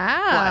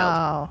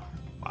 Wow.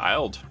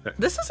 Wild.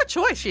 This is a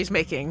choice she's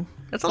making.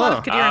 That's a lot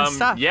of Kadiran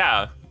stuff.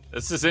 Yeah.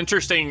 This is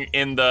interesting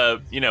in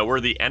the, we're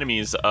the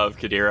enemies of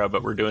Kadira,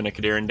 but we're doing a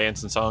Kadiran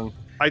dance and song.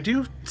 I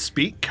do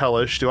speak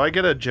Kellish. Do I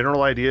get a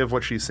general idea of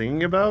what she's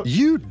singing about?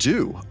 You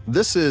do.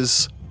 This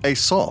is a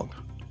song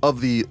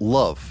of the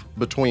love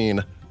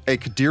between a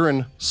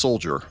Kadiran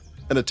soldier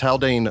and a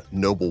Taldane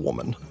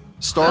noblewoman.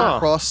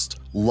 Star-crossed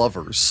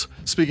lovers,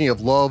 speaking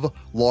of love,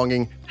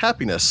 longing,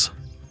 happiness,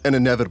 and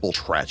inevitable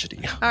tragedy.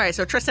 All right,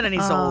 so Tristan and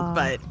Isolde,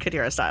 but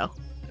Kadira style.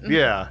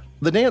 Yeah.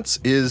 The dance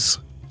is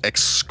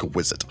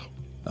exquisite.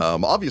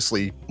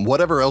 Obviously,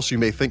 whatever else you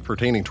may think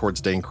pertaining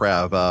towards Dane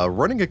Crab,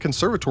 running a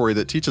conservatory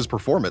that teaches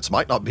performance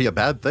might not be a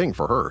bad thing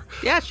for her.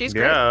 Yeah, she's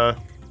great. Yeah.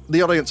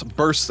 The audience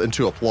bursts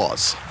into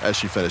applause as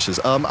she finishes.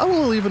 I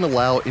will even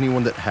allow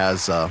anyone that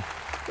has...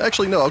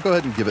 actually, no, I'll go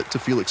ahead and give it to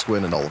Felix,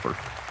 Gwen, and Oliver.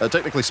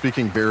 Technically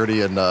speaking,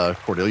 Verity and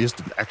Cornelius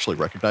didn't actually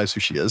recognize who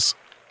she is.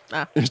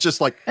 Ah. It's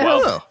just like,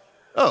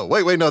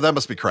 wait, no, that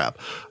must be Crab.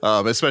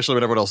 Especially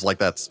when everyone else is like,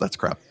 that's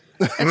Crab.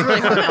 It's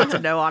really hard not to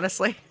know,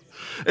 honestly.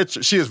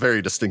 She is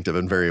very distinctive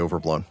and very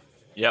overblown.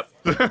 Yep.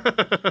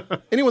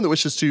 Anyone that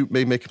wishes to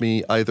may make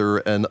me either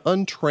an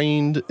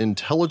untrained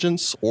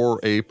intelligence or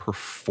a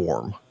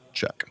perform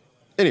check.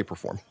 Any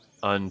perform.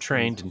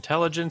 Untrained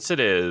intelligence it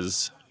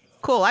is.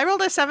 Cool. I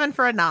rolled a 7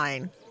 for a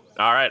 9.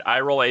 All right. I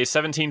roll a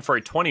 17 for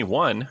a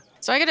 21.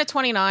 So I get a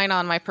 29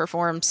 on my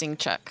perform sing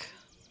check.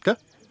 Okay.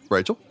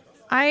 Rachel.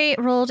 I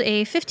rolled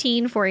a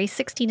 15 for a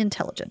 16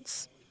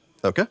 intelligence.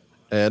 Okay.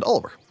 And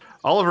Oliver.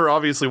 Oliver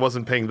obviously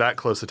wasn't paying that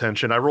close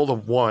attention. I rolled a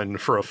 1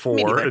 for a 4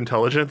 neither.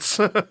 intelligence.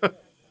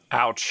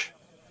 Ouch.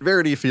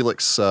 Verity,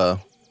 Felix,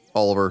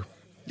 Oliver.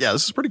 Yeah,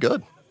 this is pretty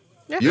good.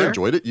 Yeah, You sure.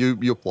 enjoyed it.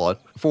 You applaud.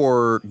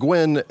 For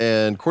Gwen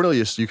and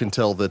Cornelius, you can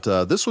tell that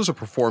this was a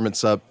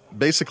performance.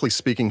 Basically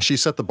speaking, she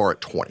set the bar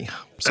at 20.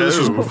 So this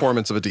was a Oh.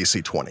 performance of a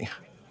DC 20.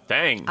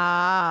 Dang.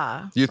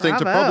 You think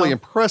to Bravo. probably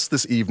impress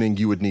this evening,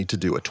 you would need to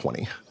do a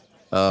 20.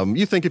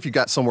 You think if you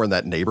got somewhere in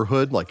that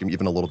neighborhood, like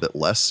even a little bit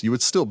less, they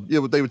would still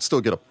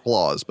get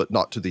applause, but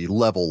not to the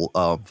level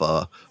of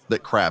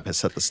that Crab has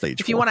set the stage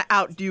If for. you want to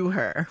outdo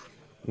her.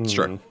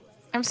 Sure.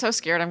 I'm so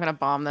scared I'm going to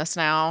bomb this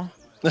now.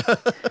 No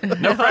pressure.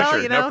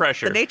 Well, No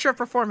pressure. The nature of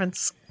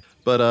performance.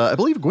 But I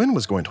believe Gwen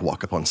was going to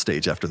walk up on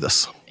stage after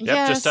this.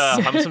 Yep. Just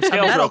hum some A scales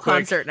metal real quick.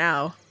 concert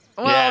now.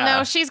 Well, Yeah.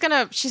 no, she's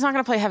not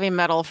gonna play heavy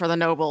metal for the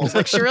nobles.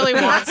 Like she really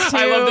wants to.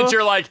 I love that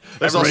you're like,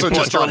 There's everybody also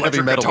just put on not heavy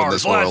electric metal in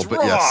this guitars, world,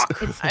 but yes.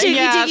 Diggy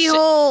yeah, diggy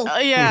hole.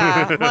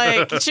 Yeah,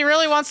 like she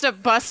really wants to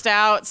bust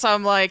out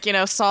some like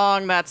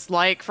song that's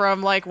like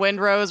from like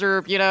Windrose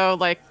or Yeah.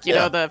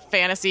 the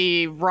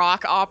fantasy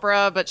rock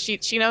opera, but she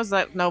knows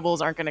that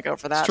nobles aren't going to go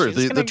for that. It's true.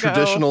 She's The gonna go-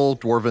 traditional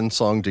dwarven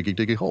song, Diggy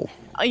Diggy Hole.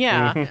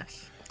 Yeah,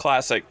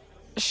 classic.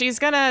 she's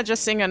gonna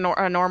just sing a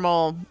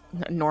normal.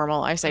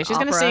 I say she's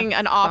gonna Opera sing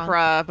an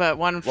opera, but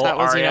one Little that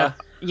was aria.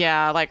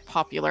 like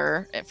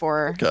popular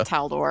for Okay.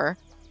 Taldor.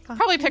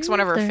 Probably picks one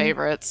of her Popular.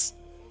 favorites.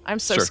 I'm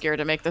so Sure. scared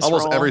to make this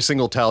Almost roll. every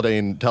single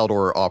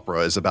Taldor opera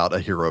is about a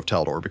hero of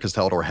Taldor because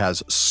Taldor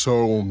has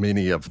so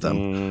many of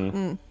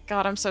them.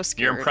 God, I'm so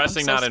scared. You're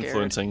impressing, I'm so not scared.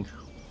 influencing.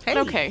 Hey.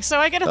 Okay, so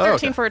I get a Oh,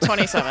 13 okay. for a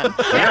 27.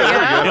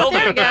 Nailed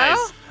There it, we go.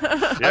 nice.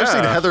 I've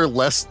seen Heather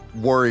less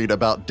worried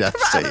about death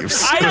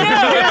saves. I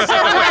know, it's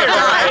so weird,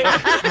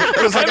 right?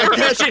 It was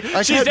like,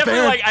 I She's can't definitely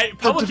bear like,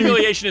 public to be-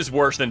 humiliation is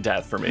worse than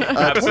death for me.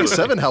 Absolutely.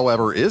 27,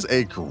 however, is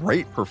a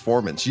great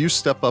performance. You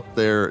step up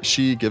there,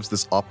 she gives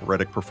this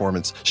operatic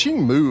performance. She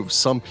moves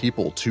some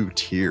people to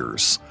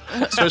tears,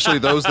 especially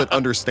those that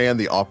understand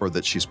the opera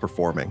that she's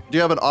performing. Do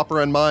you have an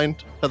opera in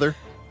mind, Heather?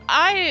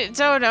 I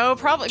don't know.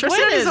 Probably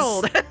Tristan Gwen is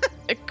old.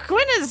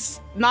 Gwen is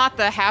not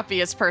the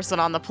happiest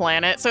person on the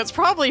planet, so it's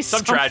probably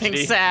Some something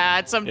tragedy.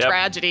 sad, some Yep.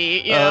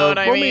 tragedy. You know what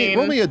I roll mean?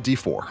 roll me a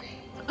d4.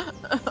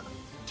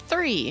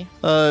 3,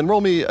 And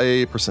roll me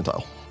a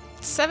percentile.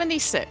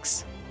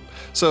 76.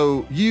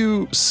 So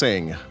you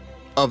sing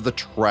of the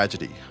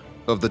tragedy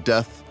of the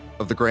death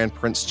of the Grand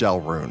Prince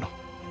Jalrune,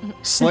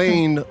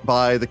 slain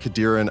by the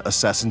Kadiran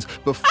assassins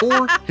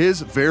before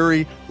his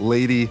very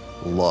lady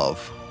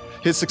love.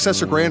 His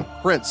successor, Grand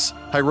Prince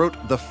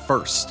Hyrot the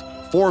First,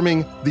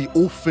 forming the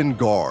Ulfin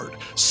Guard,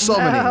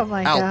 summoning Oh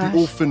my out gosh. the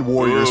Ulfin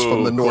warriors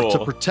from the Ooh, north to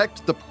cool.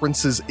 protect the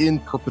princes in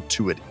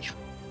perpetuity.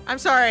 I'm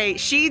sorry.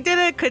 She did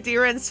a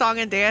Kadiran song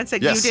and dance,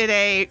 and Yes. you did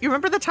a. You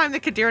remember the time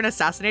that Kadiran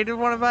assassinated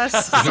one of us?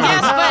 Yes,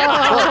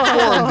 but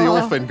Formed the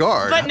Ulfin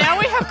Guard. but now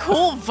we have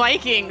cool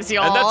Vikings,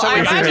 y'all. And that's how I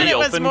we got imagine the it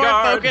was Ulfin more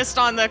Guard. focused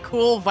on the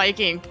cool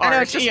Viking part. I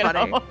know, it's just you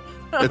funny. know?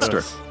 It's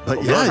true. But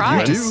Well, yeah,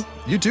 nice.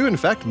 you do in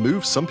fact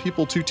move some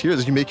people to tears.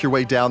 As you make your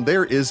way down,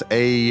 there is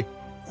a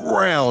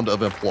round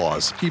of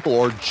applause. People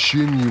are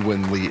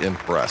genuinely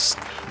impressed,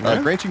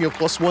 granting you a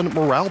 +1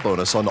 morale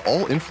bonus on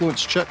all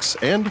influence checks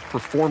and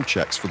perform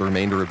checks for the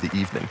remainder of the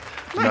evening.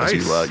 Nice.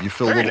 You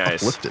feel a Very little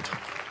nice. uplifted.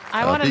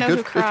 I want to Be know good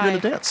who if you're cried. going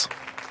to dance.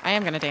 I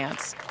am going to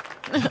dance.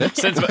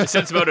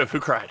 Sense motive, who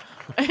cried?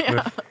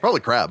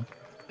 Probably Crab.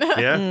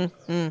 Yeah.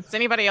 Does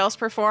anybody else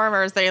perform,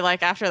 or is they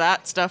like after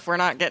that stuff we're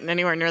not getting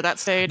anywhere near that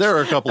stage? There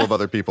are a couple of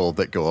other people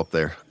that go up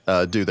there,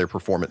 do their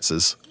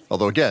performances.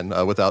 Although again,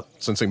 without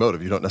sensing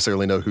motive, you don't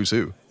necessarily know who's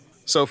who.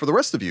 So for the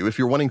rest of you, if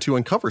you're wanting to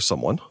uncover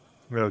someone,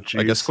 Oh,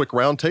 geez. I guess quick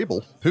round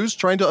table. Who's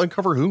trying to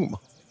uncover whom?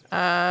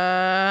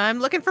 I'm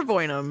looking for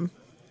Voynam.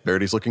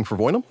 Verity's looking for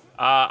Voynam.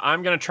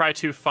 I'm going to try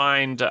to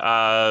find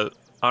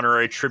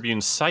Honorary Tribune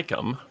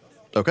Psychum,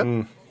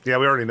 Okay. Yeah,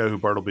 we already know who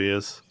Bartleby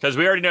is. because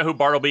we already know who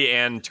Bartleby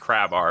and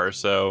Crab are,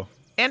 so...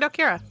 And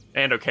Okira.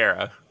 And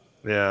Okara.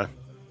 Yeah.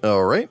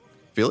 All right.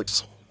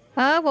 Felix.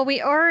 Well,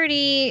 we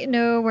already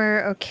know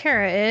where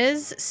Okara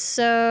is,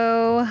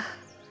 so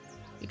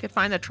You could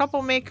find the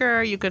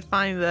troublemaker. You could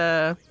find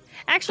the.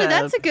 actually,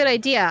 that's a good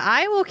idea.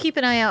 I will keep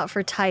an eye out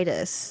for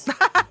Titus.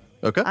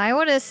 Okay. I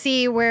want to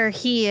see where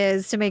he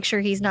is to make sure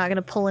he's not going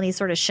to pull any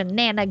sort of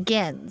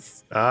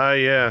shenanigans.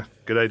 Yeah.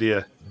 Good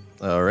idea.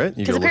 All right.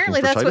 You go Because looking apparently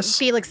for that's what Titus.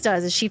 Felix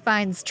does: is she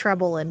finds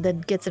trouble and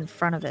then gets in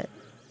front of it.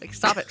 Like,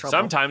 stop it, trouble.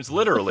 Sometimes,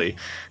 literally.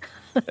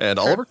 And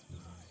Oliver.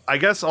 I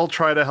guess I'll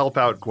try to help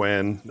out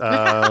Gwen, and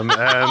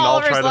I'll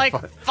Oliver's try to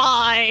like,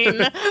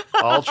 fine.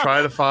 I'll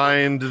try to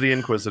find the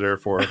Inquisitor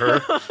for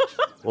her.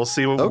 We'll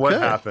see what Okay.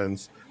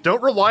 happens.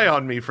 Don't rely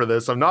on me for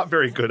this. I'm not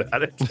very good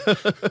at it.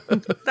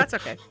 That's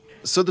okay.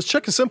 So the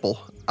check is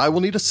simple. I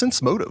will need a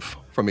sense motive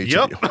from each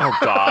Yep. of you. Oh,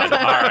 God. All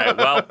right,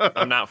 well,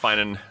 I'm not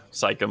finding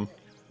Psychum.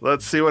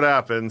 Let's see what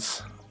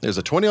happens. There's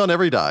a 20 on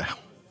every die.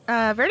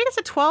 Verity gets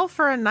a 12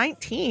 for a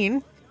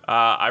 19.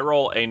 I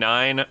roll a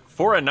 9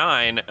 for a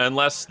 9,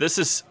 unless this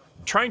is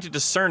trying to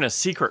discern a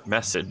secret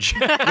message.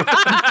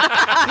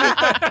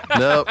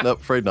 Nope,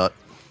 afraid not.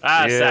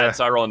 Yeah. Sad,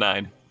 so I roll a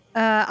 9.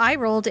 I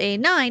rolled a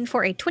 9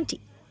 for a 20.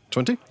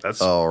 20?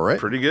 That's all right.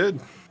 pretty good.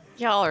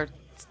 Y'all are.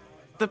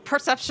 The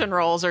perception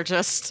rolls are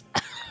just.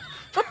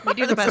 We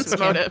do the best we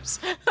sense can. motives.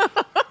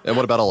 And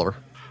what about Oliver?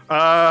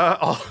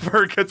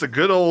 Oliver gets a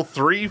good old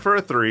 3 for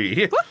a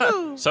 3.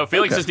 Woo! So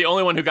Felix Okay. is the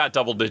only one who got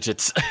double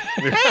digits.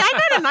 Hey,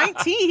 I got a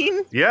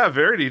 19. Yeah,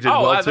 Verity did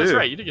well too. That's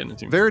right. You did get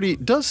into Verity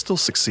does still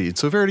succeed.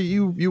 So Verity,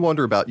 you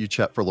wonder about, you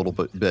chat for a little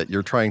bit.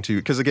 You're trying to,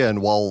 because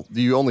again, while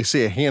you only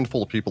see a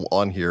handful of people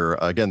on here,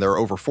 again, there are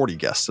over 40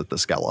 guests at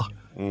this gala.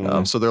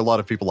 So there are a lot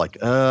of people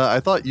like, I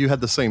thought you had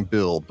the same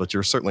build, but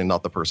you're certainly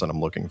not the person I'm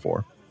looking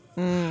for.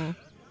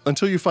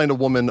 Until you find a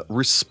woman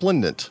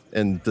resplendent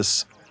in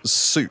this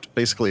suit,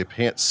 basically a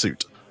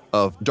pantsuit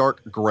of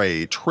dark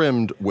gray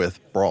trimmed with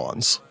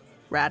bronze.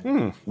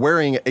 Rad.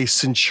 wearing a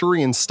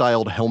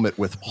centurion-styled helmet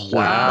with plumes.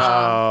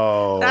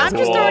 Wow. I'm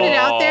just throwing it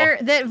out Whoa. there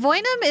that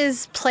Voynam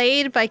is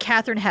played by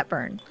Katharine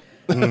Hepburn.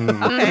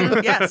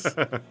 Okay, yes.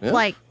 Yeah.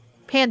 Like,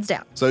 hands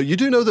down. So you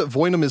do know that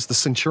Voynam is the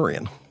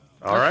centurion.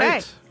 All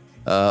right.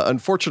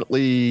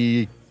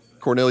 Unfortunately,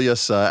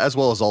 Cornelius, as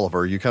well as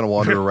Oliver, you kind of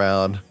wander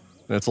around,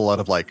 and it's a lot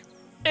of like,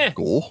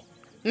 ghoul?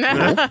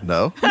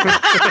 No.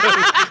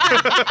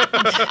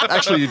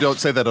 Actually, you don't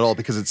say that at all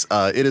because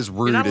it is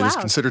rude. not It is allowed.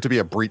 considered to be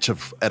a breach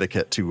of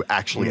etiquette to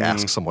actually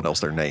ask someone else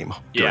their name.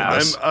 during Yeah.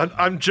 this.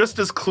 I'm just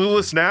as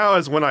clueless now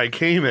as when I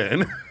came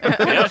in.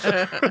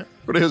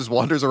 Cornelius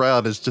wanders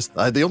around. Is just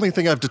the only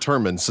thing I've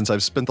determined since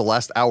I've spent the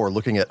last hour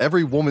looking at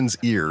every woman's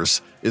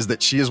ears is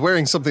that she is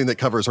wearing something that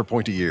covers her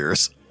pointy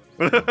ears.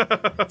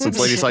 Since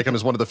Lady Sycam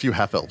is one of the few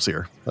half elves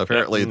here,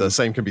 apparently the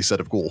same can be said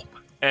of Ghoul.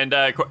 And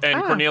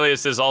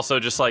Cornelius is also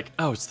just like,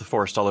 oh, it's the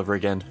forest all over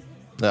again.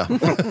 Yeah.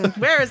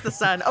 Where is the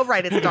sun? Oh,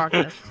 right, it's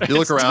darkness. You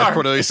look around, dark.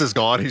 Cornelius is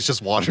gone. He's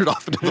just wandered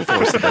off into the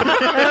forest. Oh,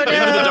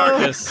 Into the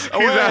darkness. He's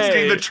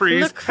asking the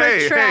trees, Look for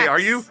hey, tracks.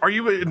 are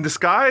you in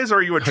disguise or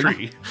are you a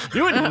tree?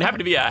 You wouldn't happen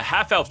to be a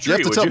half-elf You tree,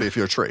 have to would tell you? me if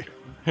you're a tree.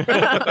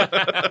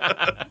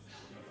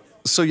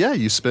 So yeah,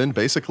 you spend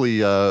basically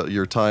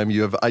your time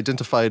you have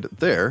identified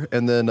there,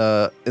 and then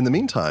in the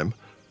meantime,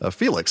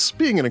 Felix,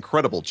 being an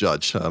incredible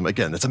judge,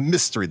 again, it's a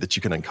mystery that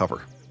you can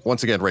uncover.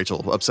 Once again,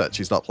 Rachel, upset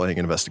she's not playing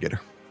an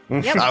investigator.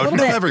 Yep, I would little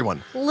know bit.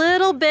 everyone.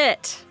 Little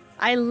bit.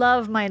 I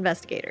love my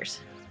investigators.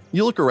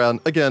 You look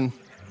around, again,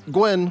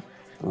 Gwen,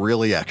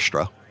 really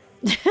extra.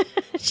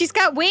 She's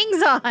got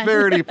wings on.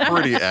 Verity,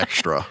 pretty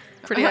extra.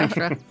 Pretty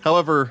extra.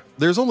 However,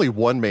 there's only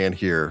one man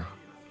here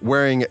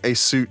wearing a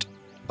suit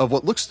of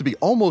what looks to be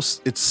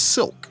it's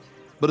silk,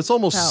 but it's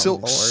almost Oh,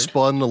 silk Lord.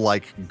 spun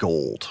like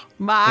gold.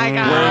 My Wearing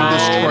this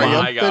God. Oh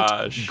my triumphant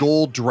gosh.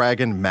 gold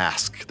dragon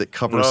mask that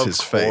covers Of his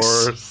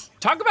face. course.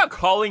 Talk about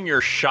calling your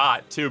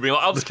shot, too. Being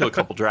like, I'll just kill a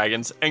couple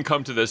dragons and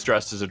come to this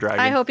dressed as a dragon.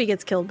 I hope he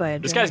gets killed by a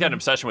This dragon. guy's got an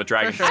obsession with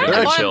dragons. sure. I He's don't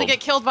gonna want him chill. to get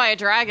killed by a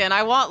dragon.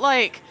 I want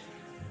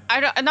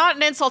not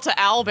an insult to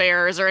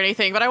owlbears or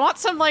anything, but I want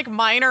some like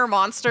minor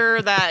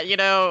monster that is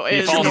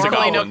Falls to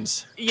normally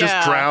goblins.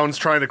 Just drowns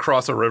trying to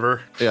cross a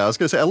river. Yeah, I was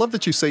gonna say, I love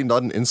that you say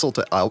not an insult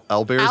to owlbears,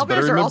 but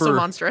I Owlbears are also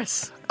remember,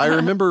 monstrous. I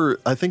remember,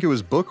 I think it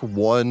was book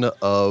one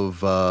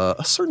of a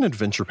certain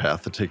adventure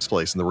path that takes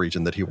place in the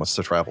region that he wants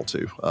to travel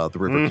to, the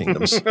River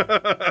Kingdoms.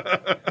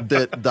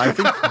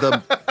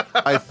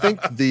 I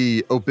think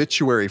the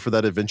obituary for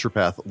that adventure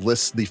path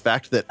lists the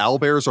fact that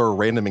owlbears are a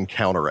random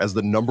encounter as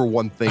the number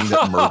one thing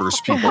that murders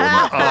people in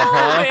that book.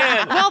 Oh,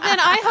 man. Well, then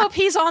I hope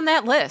he's on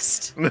that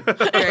list.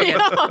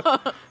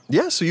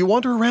 Yeah, so you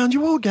wander around,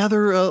 you all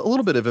gather a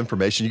little bit of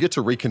information. You get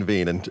to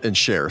reconvene and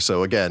share.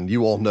 So again,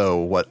 you all know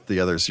what the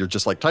others, you're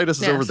just like,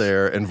 Titus is over Yes.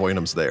 there and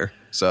Voynam's there.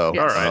 So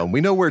Yes. All right.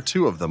 we know where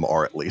two of them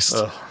are at least.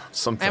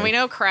 Something. And we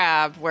know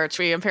Crab, which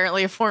we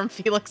apparently informed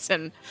Felix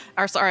and,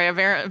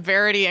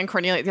 Verity and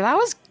Cornelia.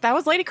 That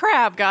was Lady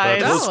Crab,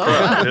 guys.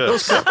 That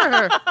was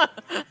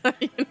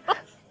crap, yes.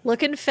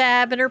 Looking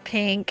fab in her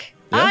pink.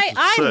 Yeah,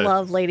 I sick.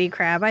 love Lady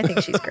Crab. I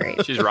think she's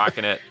great. She's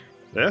rocking it.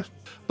 Yeah.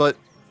 But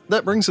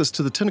that brings us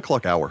to the 10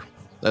 o'clock hour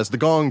as the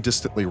gong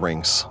distantly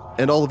rings,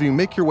 and all of you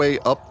make your way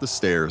up the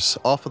stairs,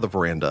 off of the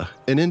veranda,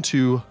 and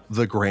into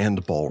the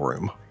grand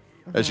ballroom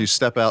as you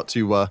step out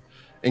to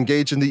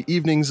engage in the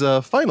evening's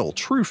final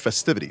true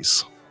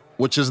festivities,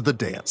 which is the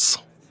dance.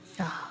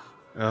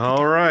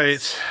 All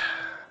right.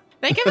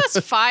 They give us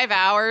 5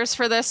 hours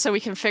for this so we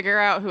can figure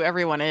out who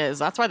everyone is.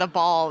 That's why the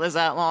ball is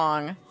that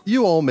long.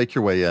 You all make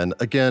your way in.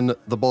 Again,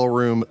 the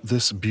ballroom,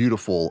 this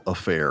beautiful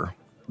affair.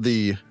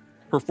 The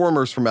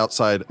performers from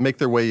outside make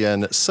their way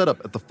in, set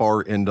up at the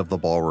far end of the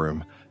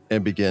ballroom,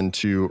 and begin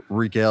to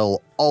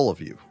regale all of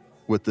you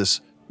with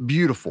this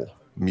beautiful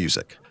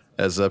music.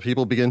 As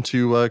people begin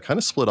to kind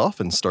of split off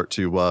and start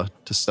to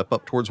step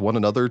up towards one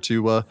another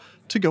to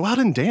go out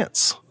and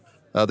dance.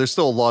 There's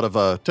still a lot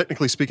of,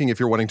 technically speaking, if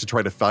you're wanting to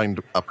try to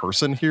find a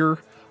person here,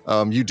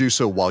 you do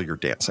so while you're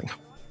dancing.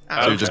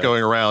 So you're just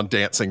going around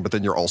dancing, but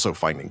then you're also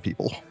finding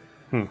people.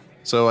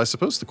 So I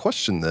suppose the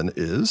question then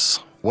is,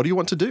 what do you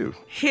want to do?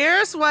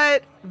 Here's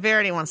what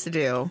Verity wants to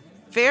do.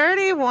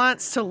 Verity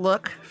wants to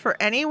look for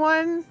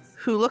anyone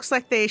who looks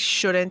like they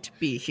shouldn't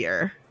be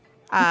here.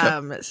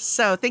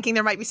 So thinking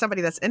there might be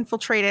somebody that's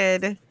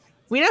infiltrated.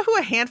 We know who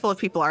a handful of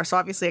people are, so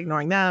obviously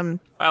ignoring them.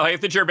 I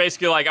like that you're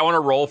basically like, I want to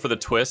roll for the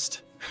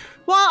twist.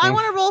 Well, I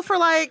want to roll for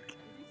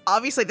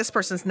obviously this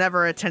person's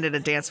never attended a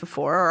dance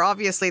before, or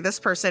obviously this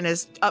person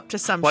is up to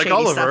some Like shady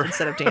Oliver. stuff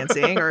instead of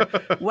dancing, or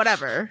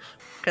whatever.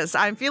 Because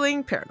I'm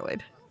feeling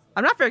paranoid.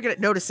 I'm not very good at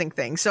noticing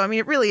things, so I mean,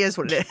 it really is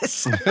what it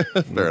is.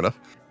 Fair enough.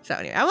 So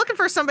anyway, I'm looking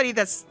for somebody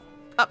that's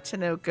up to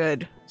no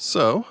good.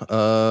 So,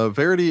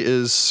 Verity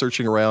is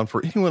searching around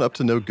for anyone up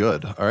to no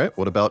good. All right,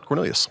 what about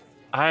Cornelius?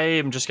 I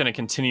am just going to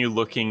continue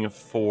looking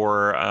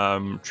for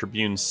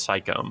Tribune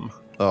Sycam.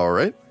 All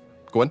right,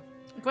 Gwen?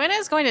 Gwen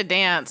is going to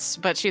dance,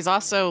 but she's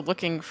also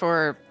looking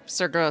for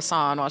Sir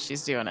Gosan while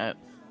she's doing it.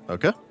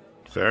 Okay.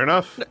 Fair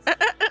enough.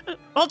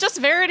 Well, just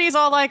Verity's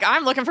all like,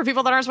 I'm looking for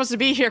people that aren't supposed to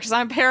be here because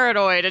I'm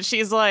paranoid. And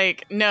she's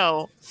like,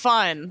 no,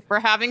 fun.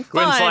 We're having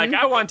fun. Gwen's like,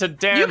 I want to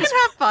dance. You can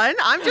have fun.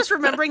 I'm just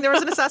remembering there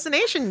was an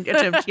assassination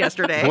attempt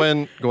yesterday.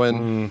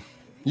 Gwen,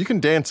 you can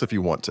dance if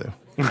you want to.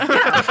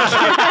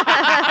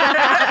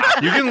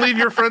 You can leave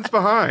your friends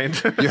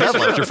behind. You have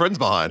left your friends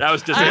behind. That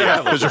was just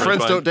Because your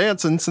friends don't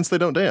dance, and since they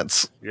don't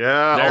dance.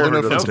 Yeah, They're Oliver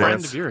no no doesn't friend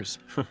dance. of yours.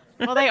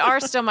 Well, they are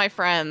still my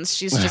friends.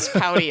 She's just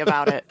pouty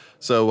about it.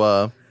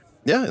 So,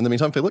 yeah, in the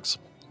meantime, Felix.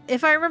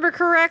 If I remember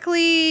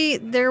correctly,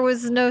 there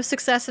was no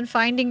success in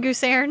finding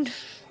Gooserin.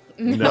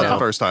 Not the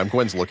first time.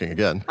 Gwen's looking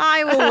again.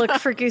 I will look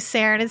for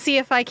Gooserin and see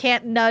if I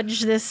can't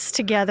nudge this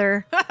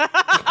together.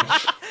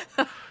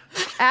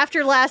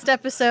 After last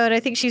episode, I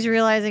think she's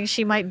realizing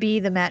she might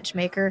be the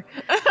matchmaker.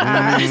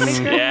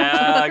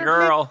 Yeah,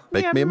 girl.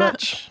 Make me a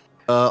match.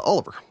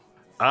 Oliver.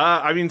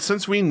 I mean,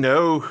 since we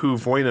know who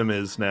Voynam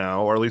is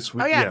now, or at least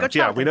we, Oh, yeah, go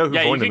chat we know who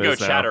Yeah, you Voynam can go is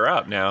now. chat her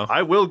up now.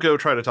 I will go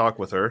try to talk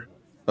with her.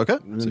 Okay. So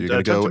you're going to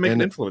Attempt go to make an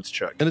and influence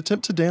check.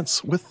 attempt to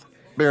dance with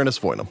Baroness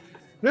Voynam.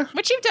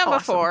 Which you've done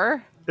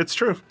before. It's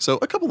true. So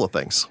a couple of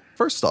things.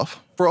 First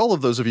off, for all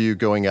of those of you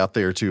going out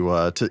there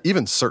to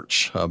even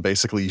search,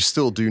 basically you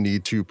still do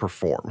need to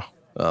perform.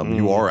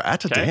 You are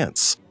at a Okay.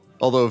 dance.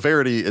 Although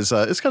Verity is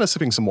kind of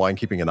sipping some wine,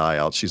 keeping an eye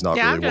out. She's not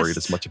Yeah, really I'm worried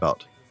just as much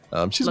about.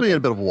 She's being a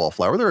bit of a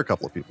wallflower. There are a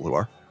couple of people who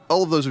are.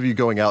 All of those of you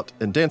going out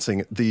and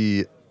dancing,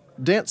 the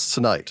dance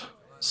tonight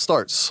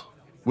starts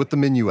with the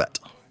minuet.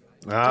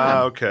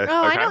 Okay.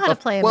 Oh, I know how to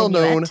play a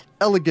Well-known, minuet.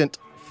 elegant,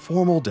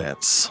 formal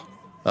dance.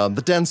 The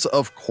dance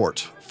of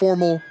court.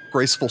 Formal,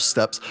 graceful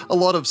steps. A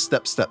lot of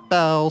step, step,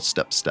 bow,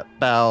 step, step,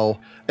 bow.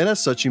 And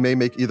as such, you may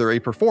make either a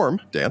perform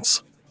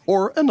dance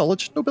or a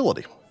knowledge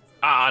nobility.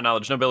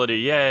 Knowledge nobility,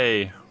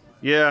 yay.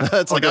 Yeah.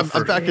 It's like I'll I'm go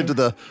for back into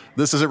the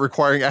this isn't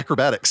requiring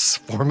acrobatics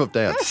form of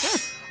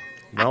dance.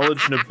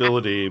 knowledge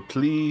nobility,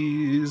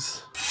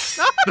 please.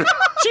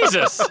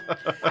 Jesus.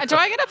 Do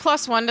I get a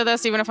 +1 to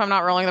this even if I'm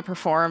not rolling the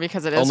perform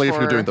because it is Only if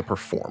for... you're doing the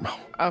perform.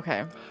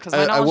 Okay. Because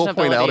I will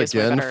point out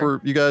again for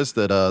for you guys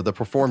that the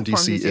perform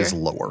DC easier. is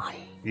lower.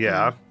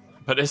 Yeah.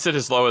 But is it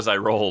as low as I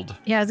rolled?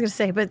 Yeah, I was going to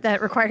say, but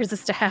that requires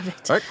us to have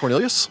it. All right,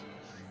 Cornelius.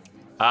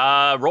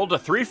 Rolled a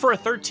 3 for a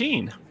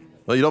 13.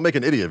 Well, you don't make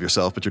an idiot of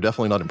yourself, but you're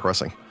definitely not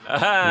impressing. All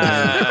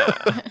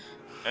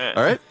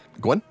right,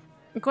 Gwen.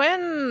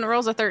 Gwen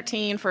rolls a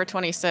 13 for a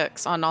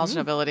 26 on knowledge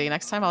nobility.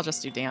 Next time I'll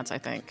just do dance, I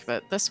think.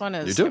 But this one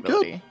is You do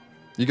nobility. good.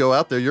 You go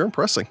out there, you're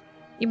impressing.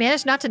 You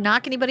managed not to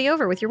knock anybody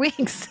over with your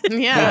wings.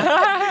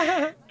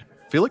 Yeah.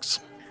 Felix,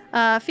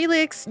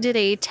 Felix did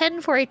a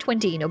 10 for a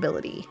 20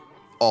 nobility.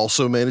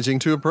 also managing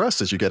to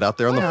impress as you get out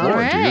there on the All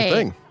floor and do your right.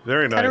 thing.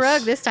 Very nice. Cut a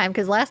rug this time,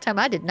 because last time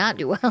I did not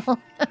do well.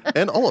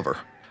 And Oliver,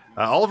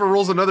 Oliver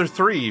rolls another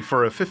 3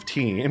 for a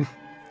 15.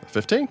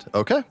 15.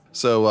 Okay.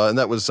 So, and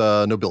that was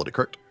nobility,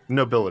 correct?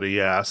 Nobility,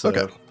 yeah. So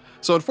Okay.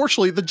 So,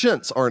 unfortunately, the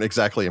gents aren't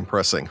exactly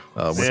impressing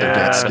with their Yeah.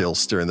 dance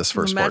skills during this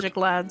first Magic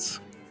part. lads.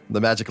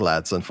 The magic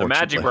lads, The unfortunately.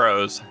 Magic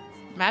Bros.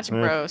 Magic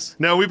Bros.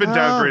 No, we've been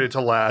downgraded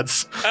to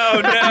lads. Oh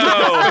no!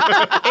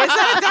 Is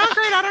that a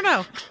downgrade? I don't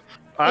know.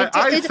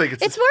 I think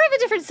it's more of a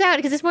different sound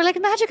because it's more like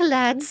magical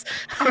lads.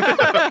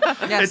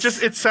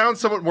 Yes. it sounds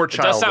somewhat more It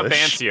childish. does sound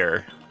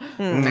fancier.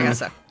 I guess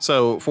so.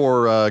 So,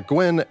 for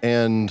Gwen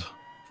and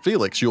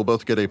Felix, you'll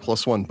both get a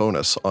 +1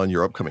 bonus on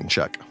your upcoming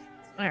check.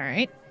 All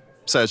right.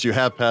 So as you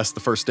have passed the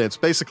first dance,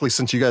 basically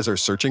since you guys are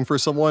searching for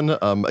someone,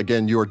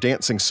 again, you are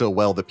dancing so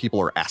well that people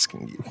are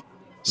asking you.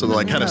 So they're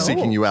like kind of Oh.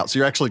 seeking you out. So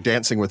you're actually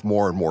dancing with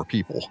more and more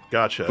people,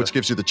 Gotcha. which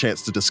gives you the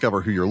chance to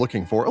discover who you're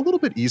looking for a little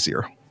bit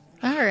easier.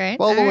 All right.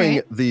 all Following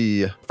right.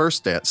 the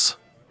first dance,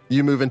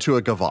 you move into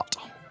a gavotte.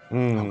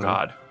 Oh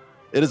God.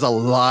 It is a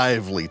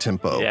lively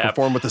tempo, Yep.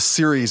 performed with a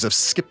series of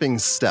skipping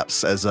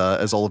steps as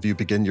all of you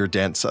begin your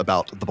dance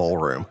about the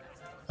ballroom.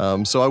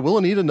 So I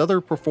will need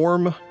another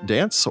perform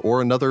dance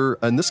or another,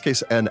 in this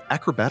case, an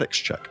acrobatics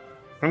check.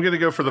 I'm going to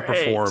go for the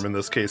Great. perform in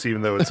this case,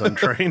 even though it's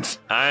untrained.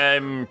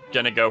 I'm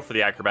gonna go for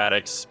the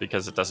acrobatics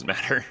because it doesn't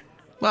matter.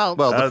 Well,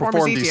 Well, the perform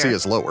perform is DC easier.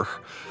 is lower.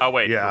 Oh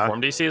wait, Yeah.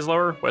 perform DC is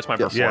lower. What's my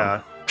Yes.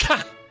 perform?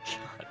 Yeah.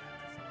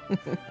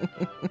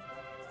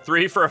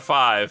 3 for a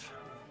 5.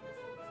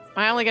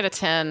 I only get a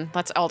 10.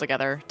 That's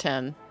altogether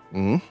 10.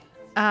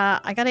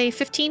 I got a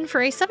 15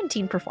 for a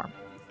 17 perform.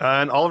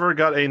 And Oliver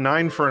got a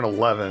 9 for an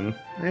 11.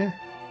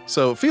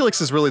 So Felix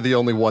is really the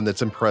only one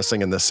that's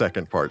impressing in the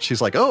second part.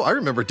 She's like, oh, I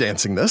remember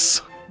dancing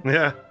this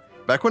Yeah.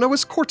 back when I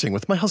was courting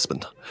with my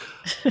husband.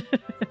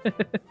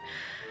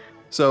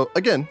 So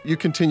again, you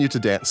continue to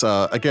dance.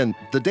 Again,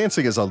 the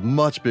dancing is a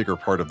much bigger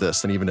part of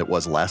this than even it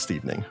was last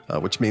evening,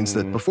 which means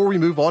that before we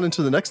move on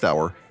into the next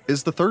hour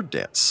is the third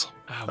dance.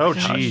 Oh, my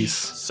gosh. jeez.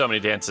 So many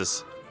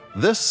dances.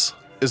 This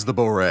is the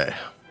bourrée.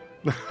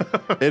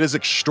 It is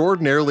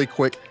extraordinarily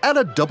quick at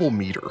a double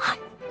meter.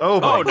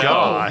 Oh, my Oh no.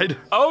 God.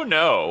 Oh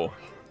no.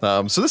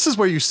 So this is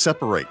where you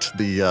separate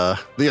the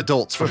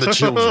adults from the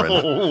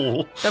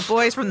children. The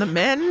boys from the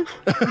men.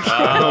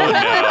 Oh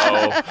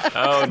no!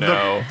 Oh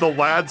no! The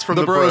lads from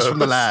the bros bros. from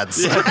the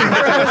lads.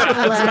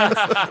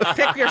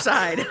 Pick your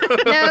side.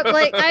 No,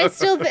 like I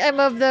still am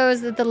of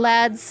those that the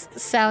lads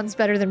sounds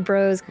better than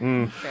bros.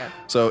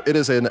 So it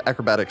is an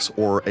acrobatics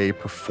or a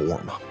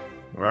perform. All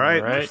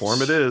right, Right.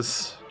 perform it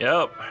is.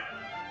 Yep.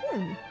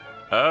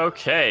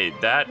 Okay,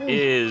 that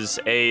is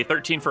a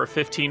 13 for a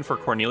 15 for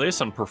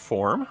Cornelius on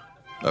perform.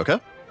 Okay.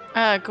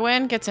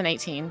 Gwen gets an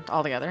 18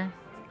 altogether.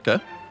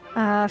 Okay.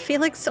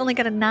 Felix only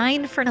got a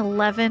 9 for an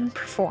 11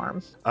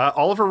 perform.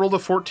 Oliver rolled a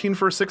 14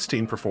 for a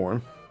 16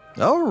 perform.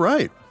 All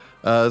right.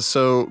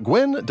 So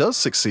Gwen does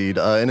succeed,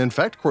 and in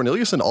fact,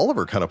 Cornelius and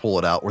Oliver kind of pull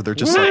it out, where they're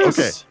just like,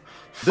 okay,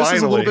 this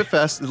is a little bit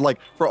fast. Like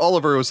for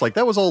Oliver, it was like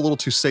that was all a little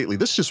too stately.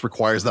 This just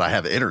requires that I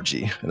have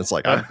energy, and it's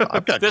like I've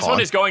got. This con.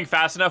 one is going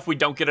fast enough. We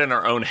don't get in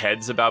our own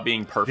heads about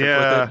being perfect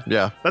Yeah. with it.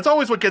 Yeah. That's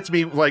always what gets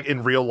me, like,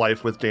 in real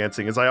life with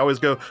dancing, is I always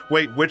go,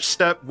 wait, which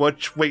step?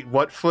 Wait,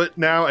 what foot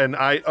now? And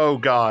oh,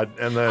 God.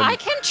 And then I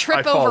can trip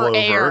I fall over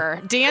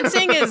air.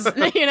 Dancing is,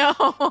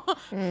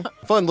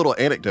 Fun little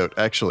anecdote,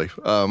 actually.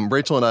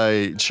 Rachel and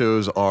I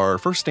chose our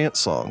first dance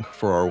song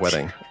for our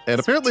wedding, and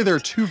apparently there are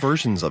 2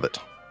 versions of it,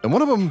 and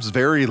one of them's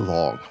very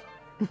long.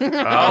 Oh, And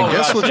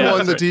guess which yeah, one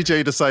the that's right.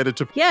 DJ decided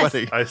to Yes.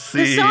 play? I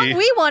see. The song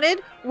we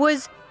wanted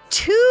was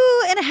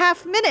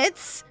 2.5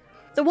 minutes.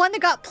 The one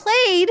that got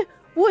played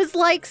was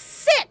like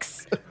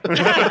 6.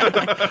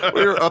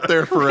 We were up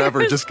there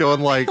forever, just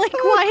going like, Like,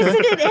 why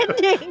isn't it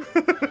ending?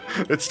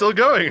 It's still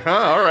going, huh?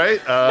 All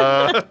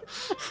right.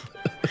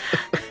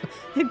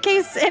 In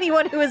case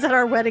anyone who was at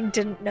our wedding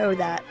didn't know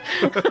that.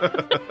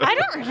 I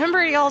don't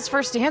remember y'all's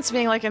first dance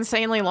being like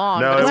insanely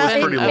long. No, but it it's was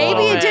been pretty a long. Maybe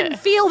little it didn't bit.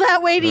 feel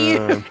that way to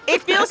you.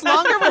 It feels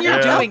longer when you're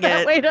Yeah. doing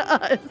That it. way to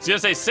us. I was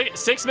gonna say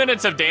 6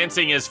 minutes of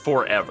dancing is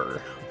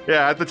forever.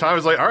 Yeah, at the time I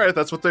was like, all right,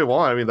 that's what they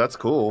want. I mean, that's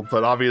cool.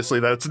 But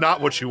obviously that's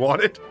not what you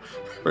wanted.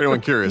 for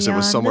anyone curious, it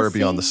was Beyond somewhere the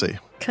beyond the sea. sea.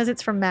 Because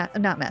it's from not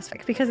Mass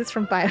Effect, because it's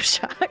from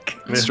Bioshock.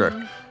 That's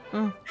true.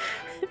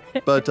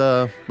 But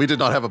we did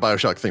not have a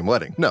Bioshock themed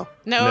wedding. No.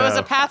 No, it was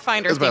No. a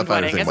Pathfinder It was a themed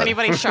Pathfinder wedding. themed Is wedding.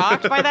 anybody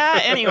shocked by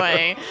that?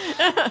 Anyway.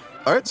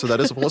 All right, so that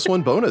is a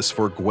 +1 bonus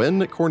for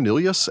Gwen,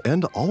 Cornelius,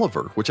 and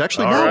Oliver, which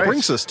actually All now right.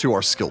 brings us to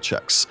our skill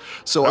checks.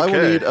 So I will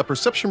Okay. need a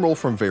perception roll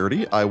from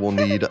Verity. I will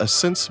need a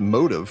sense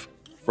motive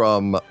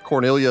from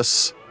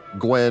Cornelius,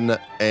 Gwen,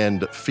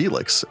 and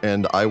Felix.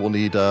 And I will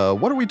need,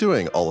 what are we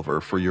doing,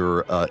 Oliver, for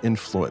your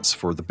influence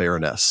for the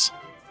Baroness?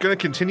 Gonna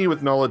continue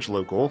with knowledge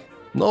local.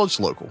 Knowledge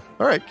local.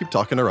 All right, keep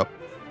talking her up.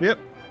 Yep.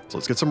 So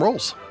let's get some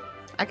rolls.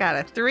 I got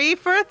a 3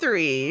 for a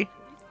 3.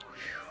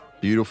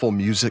 Beautiful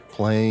music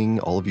playing,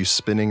 all of you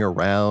spinning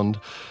around,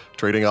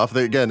 trading off.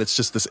 Again, it's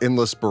just this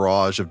endless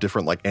barrage of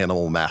different like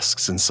animal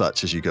masks and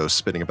such as you go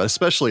spinning, but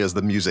especially as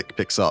the music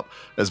picks up.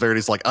 As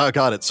Verity's like, oh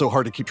God, it's so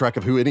hard to keep track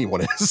of who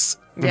anyone is.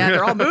 Yeah,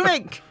 they're all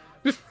moving.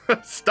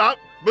 Stop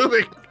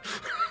moving.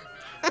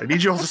 I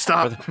need you all to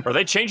stop. Are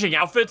they changing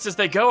outfits as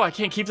they go? I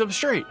can't keep them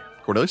straight.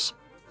 Cornelius?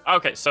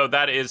 Okay, so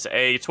that is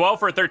a 12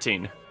 for a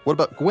 13. What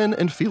about Gwen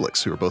and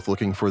Felix, who are both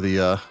looking for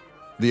the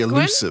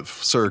elusive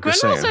Sir Gwen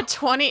rolls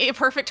Gassain? a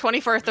perfect 20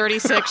 for a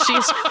 36.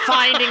 She's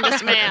finding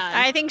this man.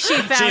 I think she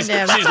found She's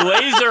him.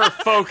 laser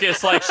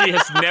focused like she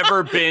has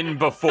never been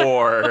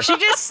before. She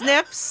just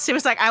sniffs. She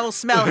was like, I will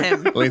smell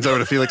him. Leans over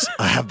to Felix.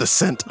 I have the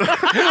scent.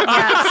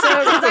 Yeah, so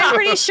 'cause I'm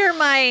pretty sure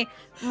my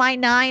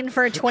 9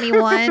 for a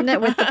 21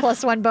 with the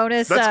 +1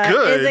 bonus That's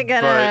good, isn't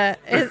gonna.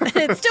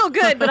 It's still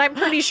good, but I'm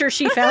pretty sure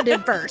she found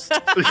him first.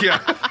 Yeah.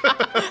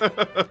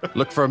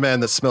 Look for a man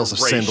that smells of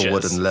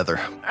sandalwood Gracious. and leather.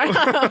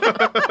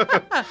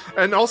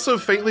 And also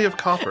faintly of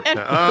copper. And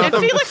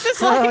Felix is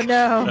Oh like,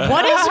 no!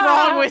 what is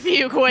wrong with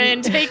you,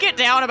 Gwen? Take it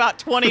down about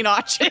 20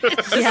 notches.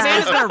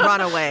 Sam's gonna run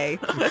away.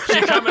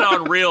 She's coming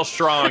on real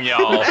strong,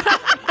 y'all.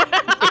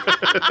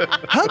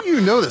 How do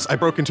you know this? I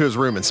broke into his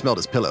room and smelled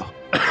his pillow.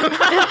 Gwen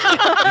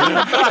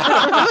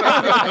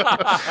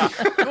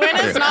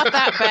is not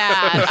that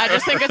bad. I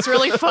just think it's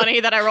really funny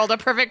that I rolled a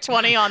perfect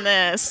 20 on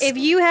this. If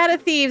you had a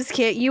thieves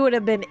kit, you would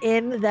have been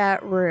in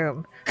that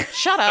room.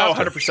 Shut Oh, up.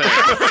 100%.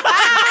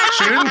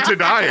 She didn't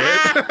deny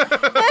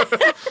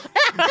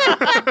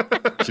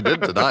it. She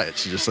didn't deny it.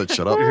 She just said,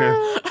 shut up.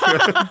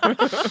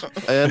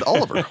 And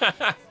Oliver.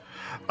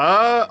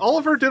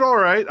 Oliver did all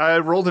right. I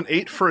rolled an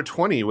 8 for a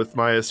 20 with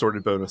my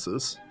assorted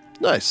bonuses.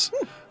 Nice.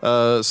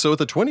 So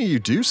with a 20, you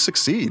do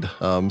succeed.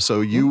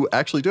 So you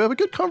actually do have a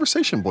good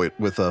conversation with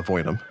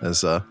Voynam.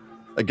 As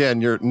again,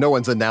 no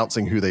one's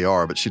announcing who they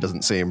are, but she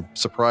doesn't seem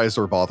surprised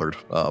or bothered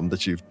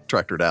that you've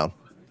tracked her down.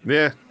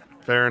 Yeah,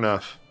 fair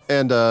enough.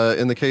 And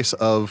in the case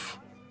of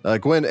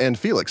Gwen and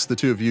Felix, the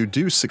two of you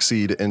do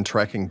succeed in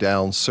tracking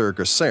down Sir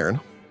Gassain.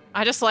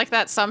 I just like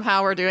that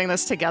somehow we're doing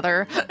this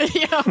together.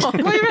 You know,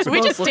 we both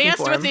just looking danced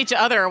for with him. each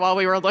other while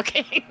we were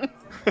looking.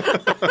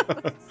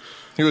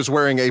 He was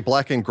wearing a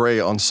black and gray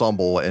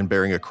ensemble and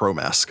bearing a crow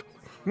mask.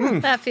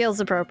 That feels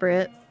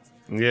appropriate.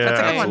 Yeah, That's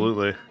a good one.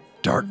 absolutely.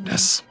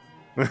 Darkness.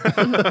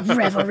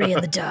 Revelry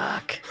in the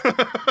dark.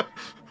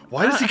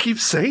 Why does he keep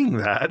saying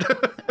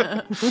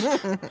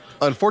that?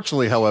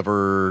 Unfortunately,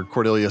 however,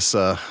 Cornelius,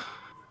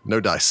 no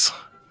dice.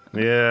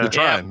 Yeah. You're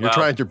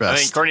trying your best. I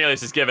think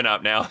Cornelius has given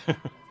up now.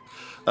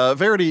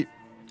 Verity,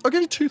 I'll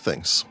give you two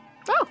things.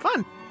 Oh,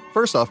 fun.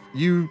 First off,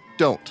 you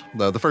don't.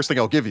 The first thing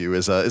I'll give you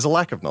is a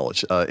lack of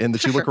knowledge, in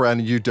that you look around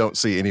and you don't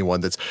see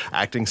anyone that's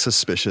acting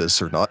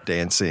suspicious or not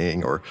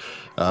dancing or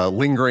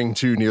lingering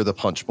too near the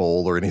punch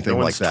bowl or anything No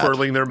like one's that.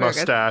 twirling their Very good.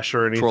 mustache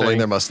or anything. Twirling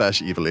their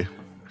mustache evilly.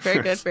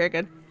 Very good. Very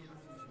good.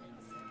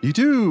 You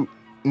do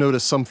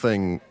notice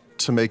something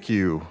to make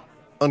you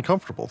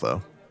uncomfortable,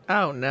 though.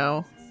 Oh,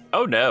 no.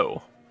 Oh,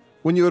 no.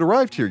 When you had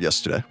arrived here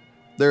yesterday,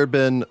 there had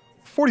been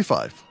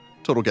 45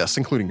 total guests,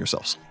 including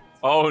yourselves.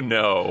 Oh,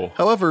 no.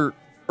 However,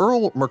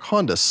 Earl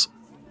Mercandus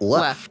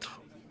left,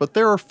 but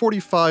there are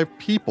 45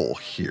 people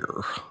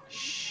here.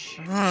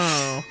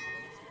 Oh.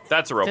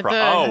 That's a real Did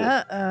problem.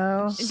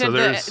 Uh-oh.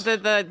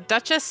 Did the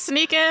Duchess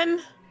sneak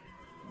in?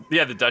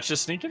 Yeah, the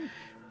Duchess sneaking?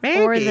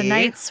 Maybe. Or the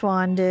Night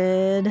Swan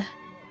did.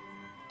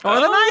 Or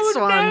the Night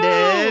Swan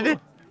did.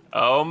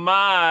 Oh,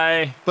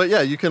 my. But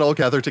yeah, you can all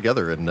gather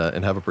together and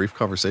have a brief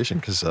conversation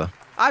because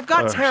I've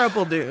got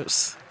terrible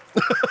news.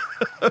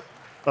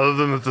 Other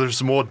than that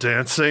there's more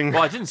dancing.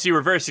 Well, I didn't see you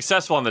were very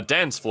successful on the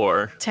dance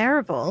floor.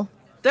 Terrible.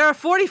 There are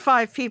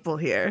 45 people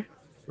here.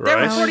 There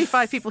were Right.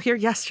 45 people here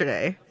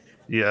yesterday.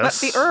 Yes.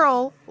 But the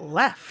Earl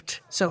left.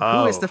 So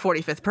who is the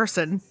 45th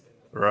person?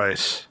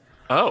 Right.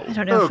 Oh. I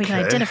don't know if we can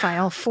Okay. identify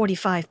all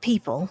 45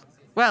 people.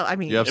 Well, I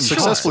mean, you have Impossible.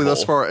 successfully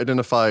thus far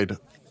identified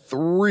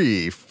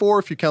 4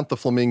 if you count the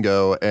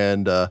flamingo,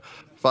 and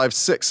 5,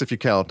 6 if you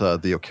count the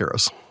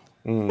Okeros.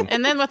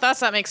 And then with us,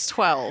 that makes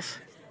 12.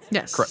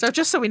 yes. Correct. So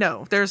just so we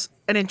know, there's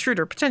an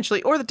intruder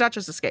potentially, or the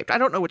Duchess escaped. I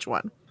don't know which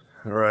one.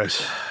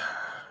 Right.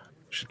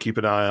 Should keep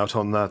an eye out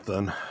on that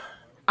then.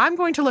 I'm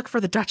going to look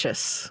for the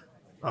Duchess.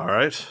 All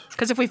right.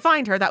 Because if we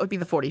find her, that would be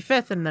the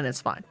 45th, and then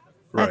it's fine.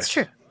 That's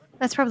Right. true.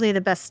 That's probably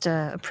the best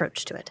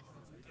approach to it.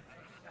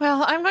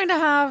 Well, I'm going to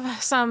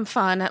have some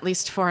fun, at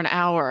least for an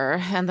hour,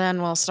 and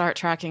then we'll start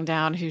tracking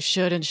down who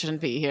should and shouldn't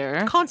be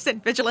here.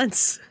 Constant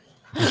vigilance.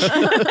 We're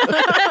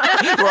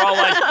all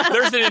like,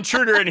 there's an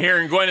intruder in here,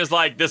 and Gwen is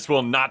like, this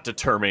will not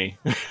deter me.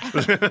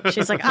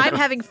 She's like, I'm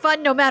having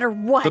fun no matter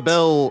what. The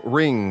bell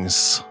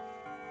rings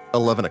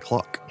 11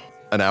 o'clock,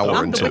 an hour Not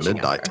the into witching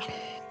midnight.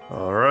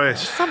 All right.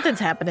 Something's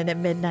happening at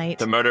midnight.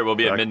 The murder will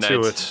be at Back midnight.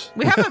 to it.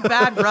 We have a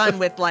bad run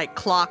with like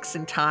clocks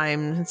and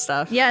time and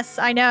stuff. Yes,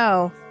 I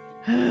know.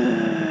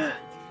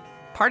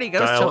 Party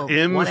goes Dial till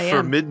M 1 for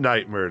a.m.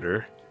 midnight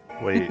murder.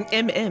 Wait.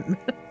 MM.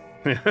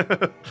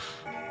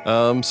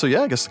 So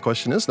yeah, I guess the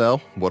question is now,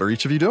 what are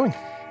each of you doing?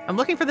 I'm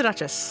looking for the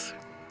Duchess.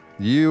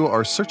 You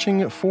are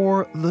searching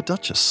for the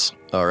Duchess.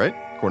 All right,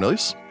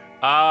 Cornelius.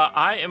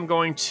 I am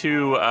going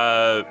to,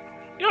 I'm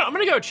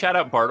going to go chat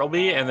up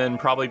Bartleby and then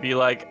probably be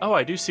like, oh,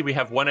 I do see we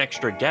have one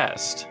extra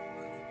guest.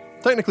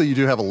 Technically, you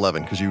do have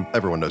 11 because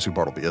everyone knows who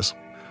Bartleby is.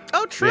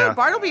 Oh, true. Yeah.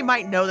 Bartleby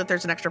might know that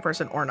there's an extra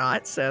person or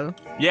not, so.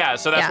 Yeah,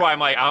 so that's Yeah. why I'm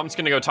like, I'm just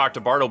going to go talk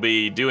to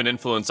Bartleby, do an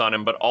influence on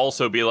him, but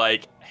also be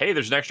like, hey,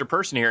 there's an extra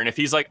person here. And if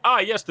he's like,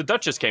 yes, the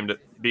Duchess came to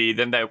be,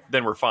 then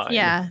we're fine.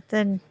 Yeah,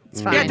 then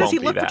it's fine. Yeah, It does he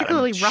won't be look that, I'm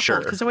particularly ruffled? sure.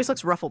 Because he always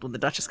looks ruffled when the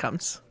Duchess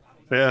comes.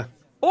 Yeah.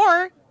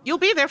 Or you'll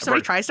be there if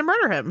somebody tries to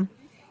murder him.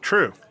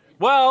 True.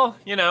 Well,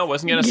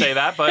 wasn't going to say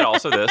that, but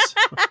also this.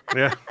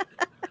 Yeah.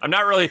 I'm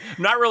not really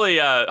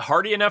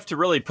hardy enough to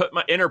really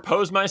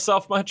interpose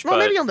myself much, Well, but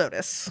maybe you'll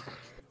notice.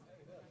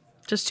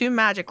 Just two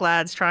magic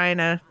lads trying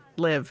to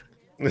live.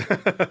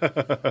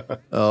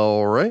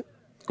 All right,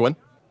 Gwen.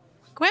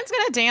 Gwen's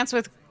going to dance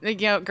with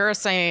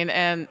Gersane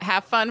and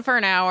have fun for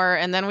an hour,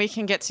 and then we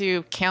can get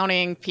to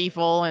counting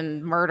people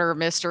and murder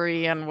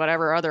mystery and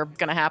whatever other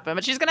going to happen.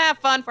 But she's going to have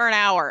fun for an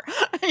hour.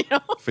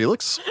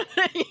 Felix.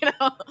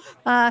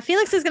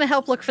 Felix is going to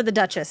help look for the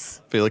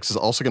Duchess. Felix is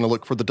also going to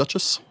look for the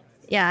Duchess.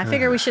 Yeah, I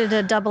figure we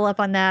should double up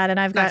on that, and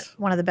I've got Nice.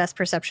 one of the best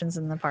perceptions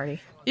in the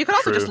party. You could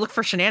also True. just look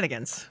for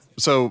shenanigans.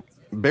 So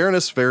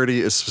Baroness Verity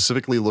is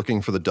specifically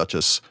looking for the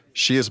Duchess.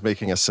 She is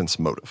making a sense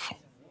motive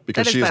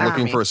because That is she is better for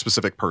looking me. for a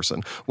specific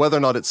person, whether or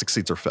not it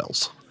succeeds or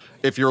fails.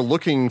 If you're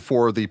looking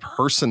for the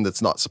person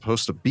that's not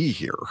supposed to be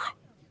here,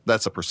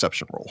 that's a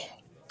perception roll.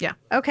 Yeah.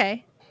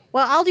 Okay.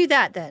 Well, I'll do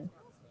that then.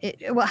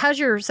 How's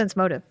your sense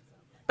motive?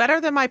 Better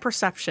than my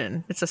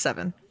perception. It's a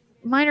 7.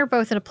 Mine are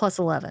both at a plus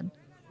 11.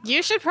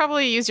 You should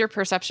probably use your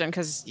perception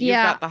because you've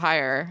Yeah. got the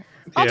higher.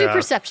 I'll do Yeah.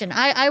 perception.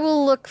 I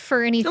will look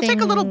for anything. take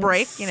a little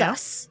break,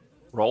 sus.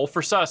 roll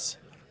for sus.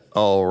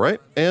 All right,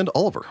 and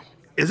Oliver.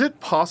 Is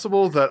it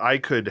possible that I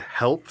could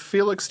help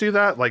Felix do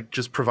that? Like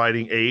just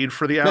providing aid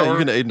for the hour? Yeah, you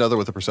can aid another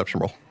with a perception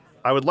roll.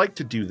 I would like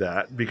to do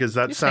that because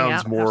that Just hang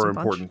sounds out and have more some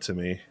punch. important to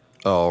me.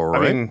 All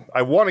right. I mean,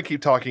 I want to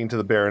keep talking to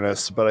the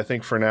Baroness, but I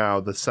think for now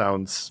this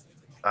sounds,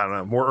 I don't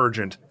know, more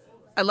urgent.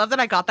 I love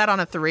that I got that on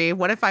a 3.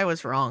 What if I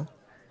was wrong?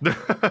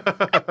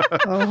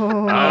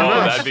 Oh,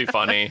 that'd be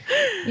funny.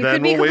 You then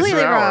could be we'll waste an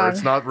completely hour. wrong.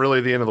 It's not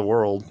really the end of the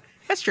world.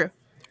 That's true.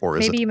 or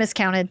is Maybe it? you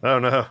miscounted. Oh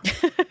no.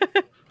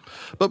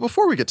 But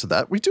before we get to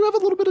that, we do have a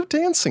little bit of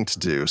dancing to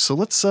do. So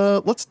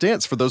let's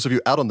dance for those of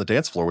you out on the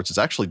dance floor, which is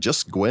actually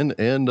just Gwen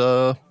and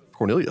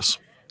Cornelius.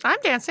 I'm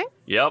dancing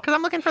Yep. because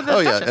I'm looking for the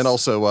Oh Duchess. yeah,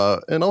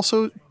 and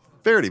also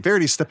Verity.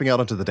 Verity's stepping out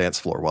onto the dance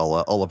floor while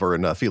Oliver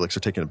and Felix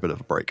are taking a bit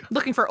of a break.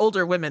 Looking for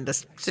older women to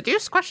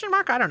seduce? Question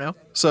mark? I don't know.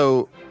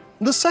 So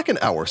the second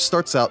hour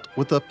starts out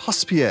with a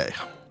passe-pied.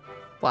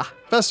 Blah.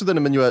 Faster than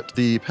a minuet,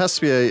 the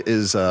passe-pied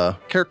is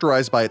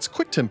characterized by its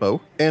quick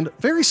tempo and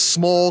very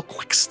small,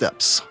 quick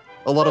steps.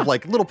 A lot of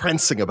like little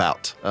prancing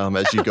about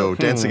as you go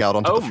dancing out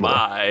onto Oh the floor.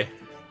 my.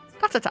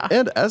 Ta-ta-ta.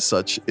 And as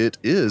such, it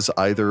is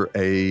either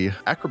a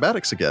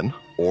acrobatics again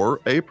or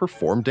a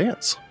performed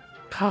dance.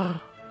 Oh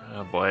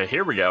boy,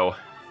 here we go.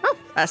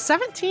 A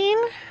 17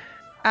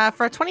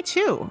 for a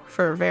 22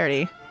 for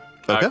Verity.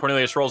 Okay.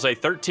 Cornelius rolls a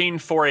 13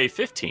 for a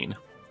 15.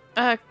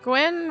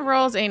 Gwen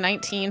rolls a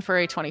 19 for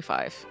a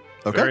 25.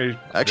 Okay. Very,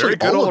 Actually,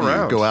 very good all all of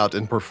around. you go out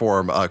and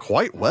perform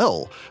quite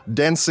well,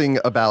 dancing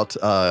about,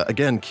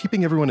 again,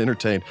 keeping everyone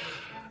entertained.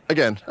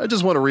 Again, I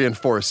just want to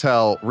reinforce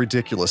how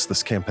ridiculous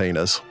this campaign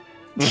is.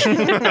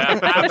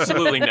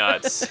 Absolutely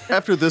nuts.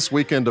 After this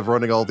weekend of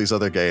running all these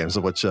other games,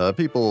 of which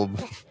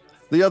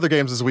the other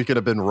games this weekend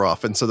have been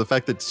rough, and so the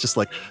fact that it's just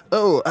like,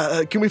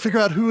 can we figure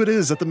out who it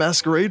is at the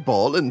Masquerade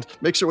Ball and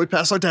make sure we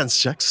pass our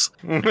dance checks?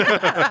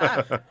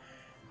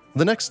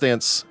 The next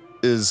dance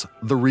is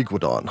the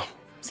Rigwadon.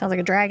 Sounds like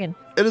a dragon.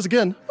 It is,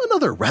 again,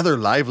 another rather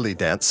lively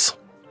dance.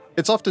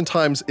 It's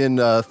oftentimes in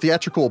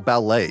theatrical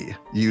ballet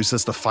used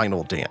as the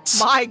final dance.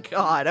 My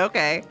God.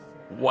 Okay.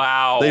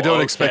 Wow. They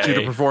don't expect you to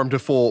okay. perform to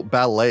full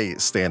ballet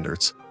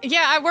standards.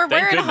 Yeah, we're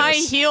Thank wearing high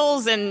goodness.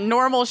 heels and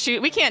normal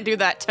shoes. We can't do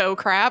that toe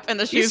crap and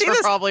the You shoes see we're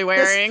this- probably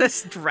wearing.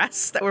 This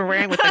dress that we're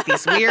wearing with like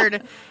these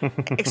weird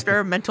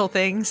experimental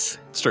things.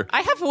 It's true.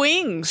 I have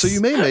wings. So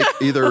you may make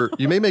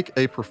you may make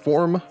a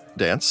perform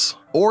dance,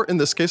 or in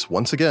this case,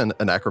 once again,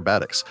 an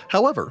acrobatics.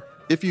 However,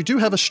 if you do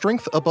have a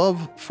strength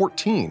above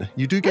 14,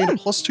 you do gain a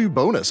 +2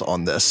 bonus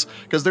on this,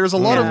 because there's a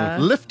lot Yeah.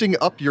 of lifting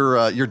up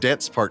your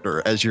dance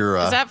partner as your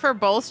Is that for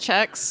both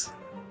checks?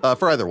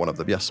 for either one of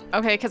them. Yes.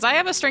 Okay, because I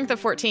have a strength of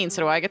 14,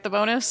 so do I get the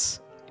bonus?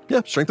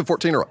 Yeah, strength of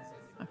 14 or up.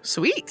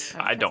 Sweet.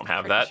 I don't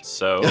have that,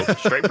 so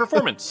straight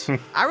performance.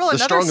 I roll The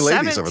another strong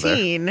ladies over there.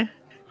 17.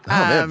 Oh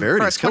man, for a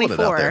Verity's killing it out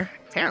 24, there.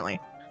 apparently.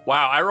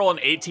 Wow, I roll an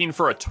 18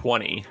 for a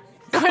 20.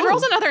 Gwen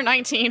rolls another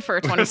 19 for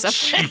a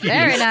 27.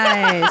 Very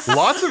nice.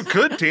 Lots of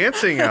good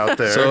dancing out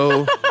there.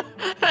 So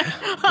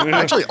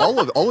actually,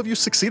 all of you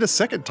succeed a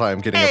second time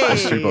getting a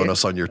 +2 Hey.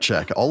 bonus on your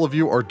check. All of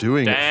you are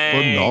doing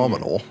Dang.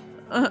 phenomenal.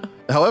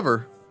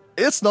 However,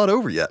 it's not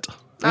over yet.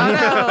 Oh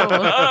no.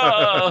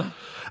 Oh,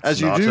 As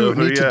you Not do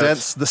over need to yet.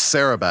 dance the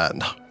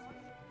saraband.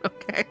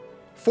 Okay.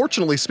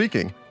 Fortunately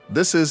speaking,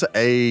 this is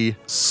a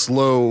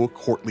slow,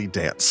 courtly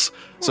dance.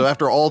 So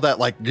after all that,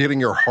 like getting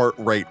your heart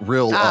rate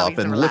real you up can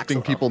and relax a lifting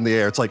little. people in the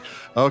air, it's like,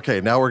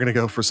 okay, now we're going to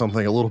go for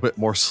something a little bit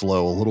more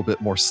slow, a little bit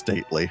more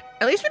stately.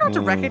 At least we don't have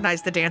to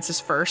recognize the dances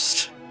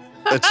first.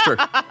 That's true.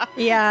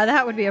 Yeah,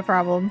 that would be a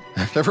problem.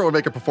 Everyone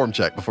make a perform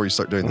check before you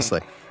start doing this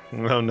thing.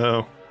 Oh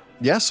no.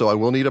 Yeah, so I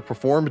will need a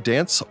perform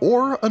dance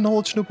or a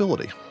knowledge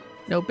nobility.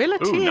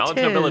 Nobility. Ooh, it knowledge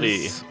nobility.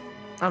 is.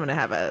 I'm going to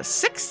have a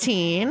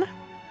 16 for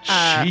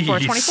a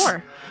Jeez.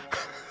 24.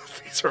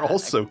 These are all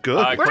so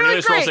good. doing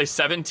Cornelius rolls great. a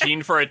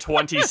 17 for a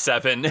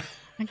 27.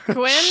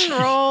 Gwen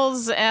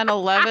rolls an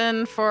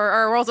 11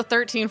 or rolls a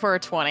 13 for a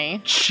 20.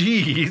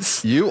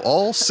 Jeez. You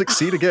all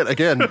succeed again.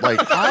 Again, like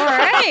All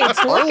right.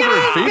 Look Oliver and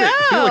at Felix,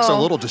 go. Felix are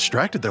a little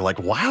distracted. They're like,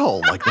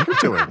 wow, like they're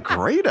doing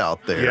great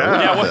out there. Yeah.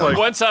 Look at Yeah, them.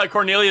 once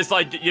Cornelius,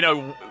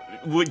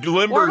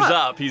 limbers Warm up.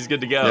 up, he's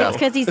good to go. Yeah. It's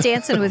because he's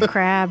dancing with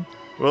Crab.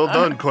 Well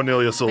done,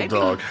 Cornelius, old maybe.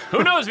 dog.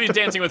 Who knows if he's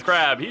dancing with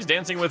Crab? He's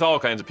dancing with all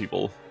kinds of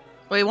people.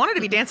 Well, he wanted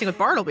to be dancing with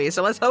Bartleby,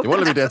 so let's hope. You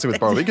want to be that dancing with happens.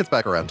 Bartleby. He gets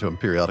back around to him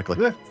periodically.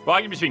 Yeah. Well,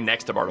 I can just be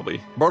next to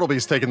Bartleby.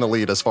 Bartleby's taking the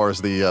lead as far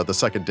as the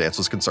second dance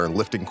was concerned,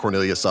 lifting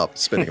Cornelius up,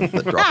 spinning him,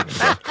 then dropping him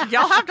down.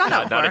 Y'all have done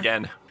that Not before.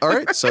 again. All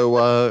right,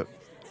 so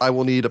I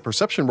will need a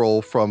perception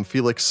roll from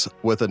Felix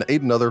with an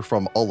aid another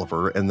from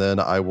Oliver, and then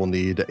I will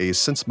need a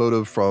sense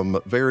motive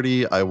from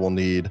Verity. I will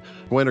need...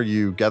 Gwen, are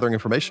you gathering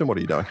information? What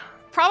are you doing?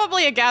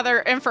 Probably a gather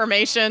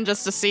information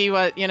just to see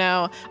what,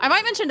 I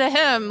might mention to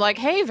him, like,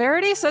 hey,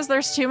 Verity says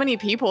there's too many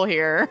people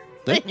here.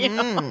 You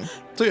know? Mm.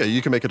 So yeah,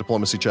 you can make a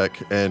diplomacy check,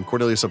 and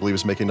Cornelius, I believe,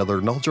 is making another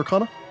knowledge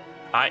arcana.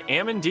 I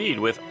am indeed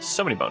with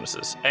so many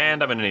bonuses,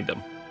 and I'm going to need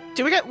them.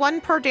 Do we get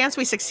one per dance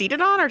we succeeded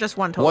on, or just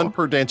one total? One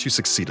per dance you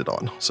succeeded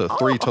on, so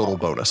 3 total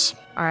bonus.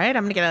 All right,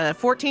 I'm gonna get a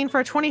 14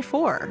 for a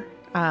 24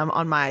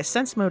 on my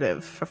sense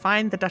motive for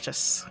find the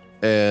Duchess.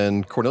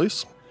 And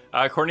Cornelius?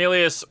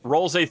 Cornelius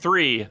rolls a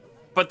 3,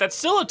 but that's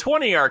still a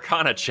 20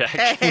 Arcana check.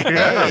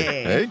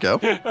 Hey, there you go.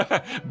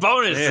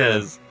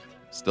 Bonuses.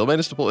 Still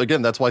managed to pull.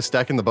 Again, that's why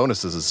stacking the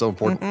bonuses is so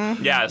important.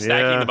 Yeah, stacking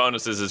Yeah. the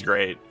bonuses is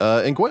great.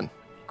 And Gwen?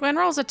 Gwen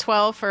rolls a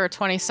 12 for a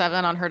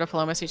 27 on her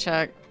diplomacy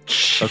check.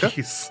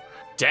 Jeez.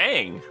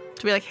 Dang.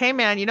 To be like, hey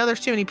man, you know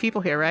there's too many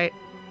people here, right?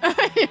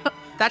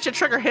 That should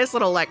trigger his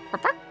little like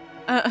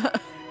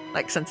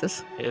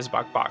senses. His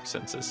box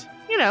senses.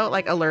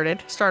 Like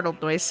alerted,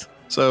 startled noise.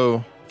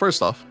 So,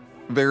 first off,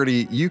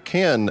 Verity, you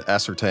can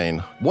ascertain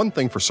one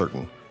thing for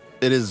certain.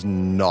 It is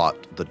not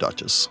the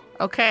Duchess.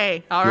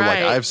 Okay, all You're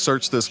right. like, I've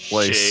searched this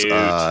place.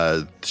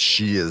 Shoot.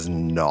 She is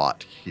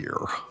not here.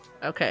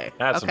 Okay,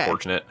 That's okay.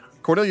 unfortunate.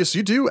 Cornelius,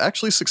 you do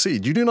actually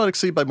succeed. You do not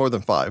exceed by more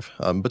than 5,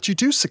 but you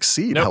do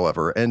succeed, Nope.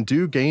 however, and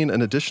do gain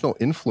an additional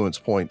influence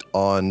point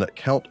on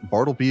Count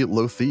Bartleby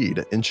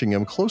Lothede, inching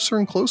him closer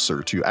and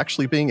closer to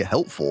actually being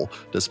helpful,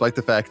 despite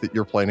the fact that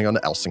you're planning on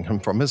ousting him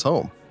from his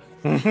home.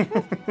 We're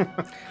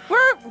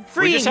We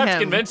freeing just have to him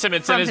convince him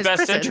it's in from his best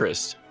prison.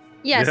 interest.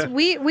 Yes, Yeah.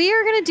 we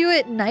are going to do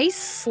it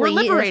nicely. We're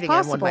liberating if him,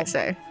 possible. one might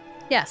say.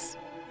 Yes.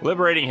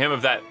 Liberating him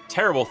of that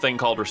terrible thing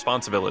called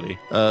responsibility.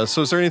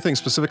 So is there anything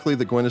specifically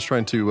that Gwen is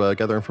trying to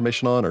gather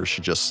information on, or is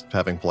she just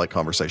having polite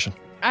conversation?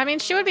 I mean,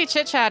 she would be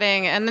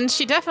chit-chatting, and then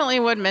she definitely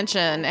would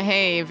mention,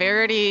 hey,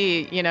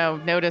 Verity,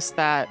 noticed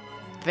that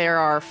there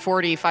are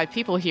 45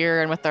 people here,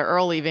 and with the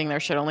Earl leaving,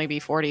 there should only be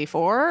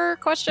 44,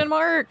 question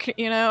mark,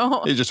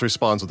 He just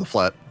responds with a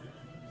flat,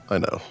 I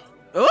know.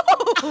 Oh.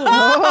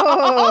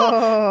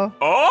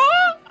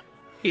 Oh!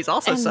 He's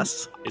also And-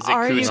 sus. Is it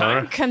Are coup you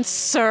time?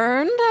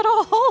 concerned at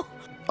all?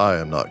 I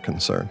am not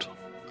concerned.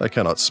 I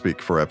cannot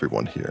speak for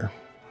everyone here.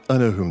 I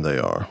know whom they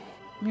are.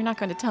 You're not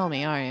going to tell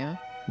me, are you?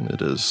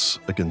 It is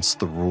against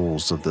the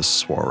rules of this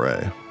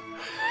soiree.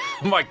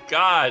 Oh my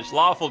gosh,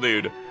 lawful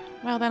dude.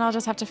 Well, then I'll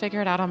just have to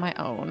figure it out on my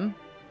own.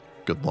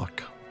 Good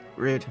luck.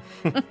 Rude.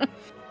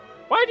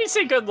 Why did he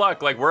say good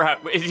luck? Like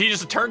he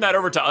just turned that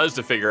over to us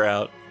to figure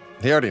out.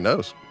 He already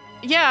knows.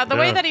 Yeah, the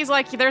way Yeah. that he's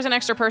like, there's an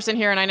extra person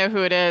here and I know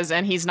who it is,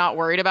 and he's not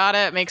worried about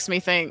it makes me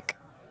think,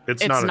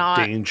 It's, It's not not-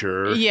 a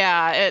danger.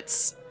 yeah,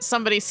 it's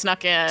somebody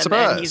snuck in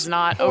Surprise. and he's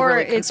not Or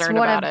overly it's concerned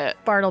one about of it.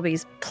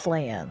 Bartleby's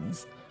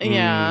plans.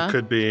 Yeah.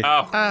 Could be.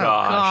 Oh, Oh,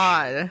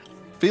 gosh. God.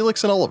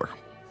 Felix and Oliver.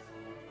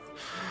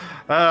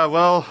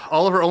 Well,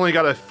 Oliver only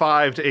got a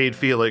 5 to aid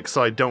Felix,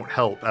 so I don't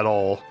help at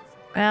all.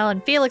 Well,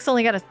 and Felix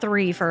only got a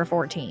 3 for a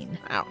 14.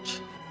 Ouch.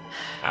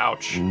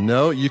 Ouch.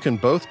 No, you can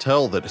both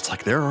tell that it's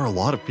like there are a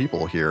lot of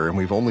people here, and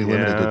we've only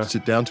limited Yeah.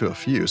 it down to a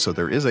few, so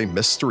there is a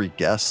mystery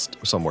guest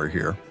somewhere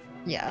here.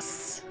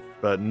 Yes.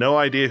 But no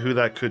idea who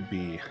that could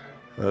be.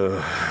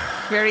 Ugh.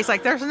 Verity's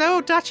like, there's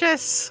no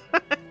Duchess.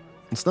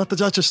 It's not the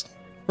Duchess.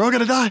 We're all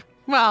gonna die.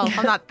 Well,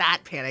 I'm not that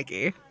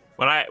panicky.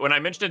 When I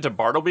mentioned it to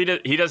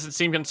Bartleby, he doesn't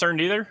seem concerned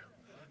either.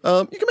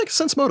 You can make a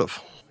sense motive.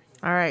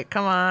 All right,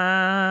 come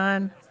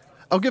on.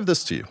 I'll give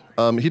this to you.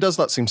 He does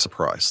not seem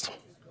surprised.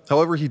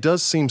 However, he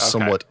does seem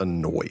somewhat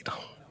annoyed.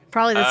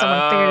 Probably that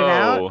someone figured it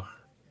out.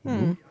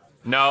 Oh.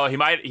 No, he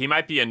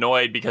might be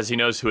annoyed because he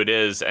knows who it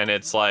is, and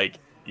it's like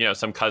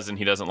some cousin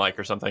he doesn't like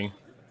or something.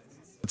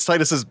 It's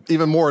Titus's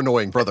even more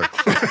annoying brother.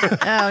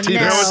 Oh, You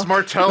know, it's no.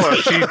 Martella.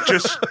 She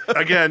just,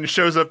 again,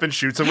 shows up and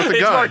shoots him with a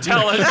It's gun.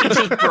 Martella. She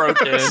just broke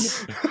in.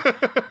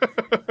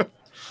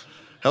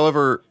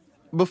 However,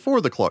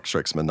 before the clock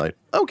strikes midnight,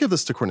 I'll give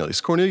this to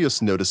Cornelius.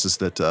 Cornelius notices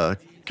that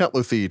Count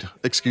Lothede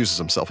excuses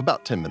himself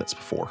about 10 minutes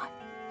before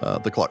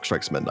the clock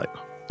strikes midnight,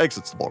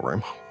 exits the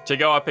ballroom To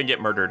go up and get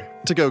murdered.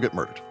 to go get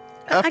murdered.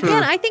 After,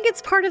 Again, I think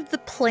it's part of the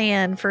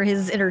plan for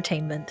his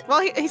entertainment.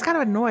 Well, he's kind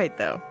of annoyed,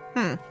 though.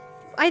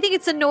 I think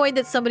it's annoyed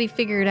that somebody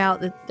figured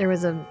out that there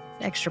was an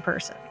extra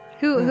person.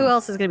 Who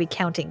else is going to be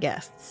counting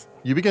guests?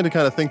 you begin to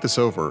kind of think this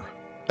over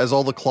as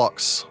all the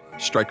clocks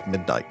strike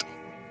midnight.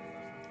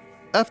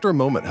 After a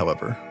moment,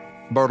 however,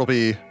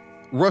 Bartleby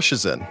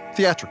rushes in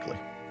theatrically.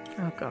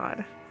 Oh,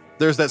 God.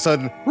 There's that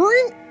sudden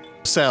ring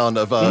sound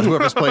of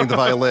whoever's playing the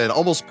violin,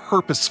 almost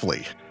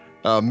purposefully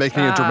making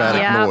a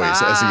dramatic yeah. noise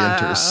as he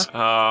enters.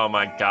 Oh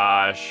my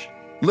gosh.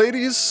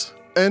 Ladies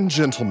and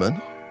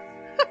gentlemen,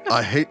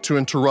 I hate to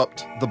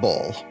interrupt the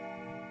ball.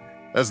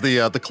 As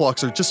the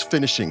clocks are just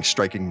finishing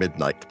striking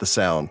midnight, the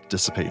sound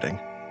dissipating.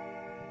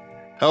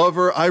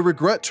 However, I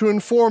regret to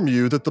inform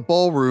you that the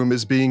ballroom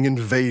is being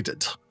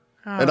invaded,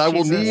 and I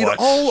will need What?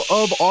 all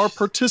of our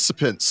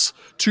participants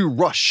to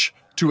rush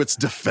to its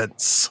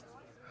defense.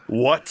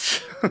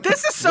 What?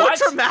 This is so What?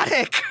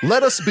 dramatic.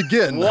 Let us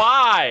begin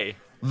Why?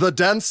 the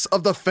dance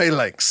of the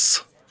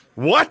phalanx.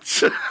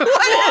 What?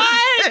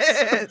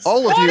 What? All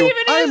of What you, even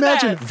I is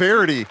imagine that?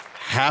 Verity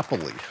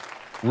happily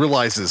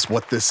realizes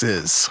what this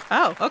is.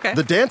 Oh, okay.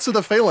 The dance of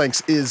the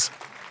phalanx is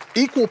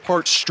equal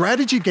parts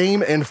strategy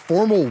game and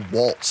formal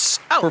waltz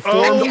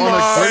performed on a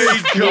my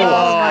great field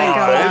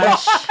God.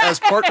 as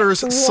partners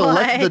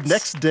select the What?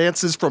 next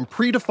dances from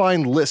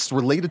predefined lists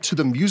related to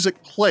the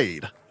music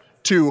played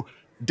to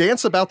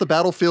dance about the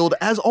battlefield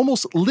as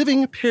almost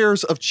living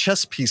pairs of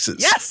chess pieces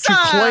Yes, to sir!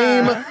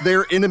 claim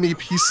their enemy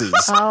pieces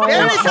Oh,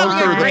 and Very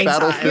conquer the great time.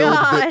 battlefield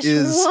that Gosh,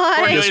 is what?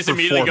 Cornelius this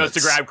immediately goes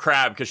to performance. grab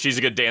Crab because she's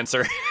a good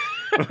dancer.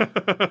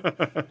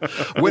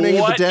 Winning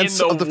What the dance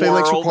in the of the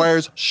phalanx world?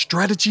 requires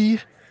strategy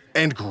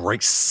and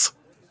grace.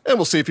 And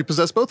we'll see if you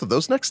possess both of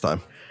those next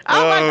time.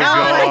 Oh, my Oh,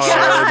 God.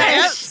 God.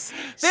 Yes.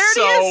 Verity is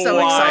so So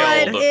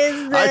excited. What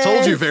is this? I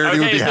told you Verity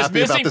would Okay, be is this happy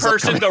about missing this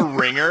person upcoming. the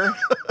ringer?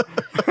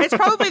 It's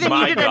probably they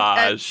My needed a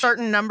gosh.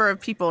 certain number of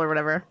people or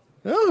whatever.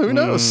 Oh, who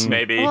knows?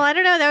 Maybe. Well, I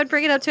don't know. That would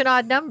bring it up to an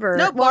odd number.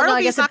 No, well, no,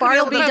 I Bartleby's guess if not gonna be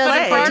able Bartleby to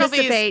doesn't play.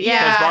 participate,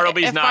 yeah. Because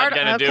Bartleby's if not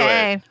going to do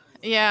okay. it.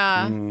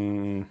 Yeah.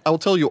 I will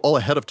tell you all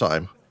ahead of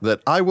time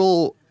that I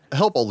will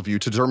help all of you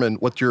to determine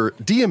what your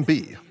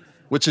DMB,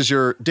 which is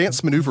your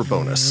dance maneuver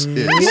bonus,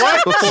 is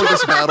before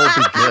this battle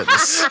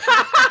begins.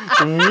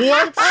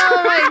 What?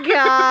 Oh my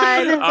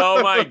god.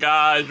 Oh my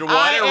gosh. What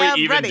I are am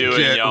we even ready. doing,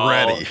 Get y'all?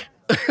 ready.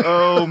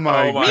 Oh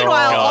my, Oh my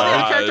Meanwhile, all the other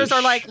gosh. characters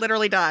are like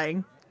literally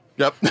dying.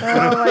 Yep. Oh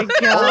my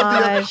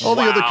gosh. All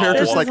the other Wow.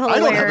 characters This like, is I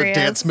don't have a hilarious.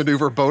 dance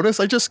maneuver bonus.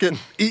 I just get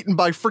eaten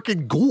by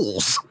freaking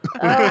ghouls. Oh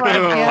my I'll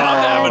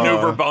have a god.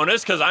 maneuver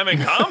bonus because I'm in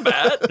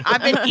combat,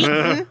 I've been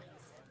eaten.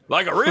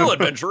 like a real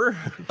adventurer.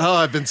 Oh,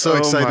 I've been so Oh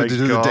excited my to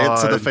do the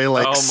dance of the God.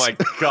 phalanx. Oh my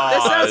gosh.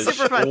 This sounds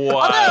super fun.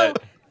 What? Although,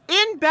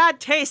 in bad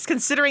taste,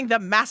 considering the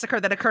massacre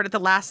that occurred at the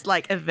last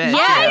event.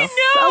 Yes.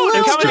 No, a the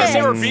little comments they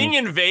bit. were being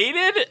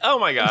invaded? Oh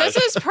my gosh. This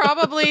is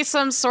probably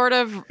some sort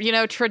of,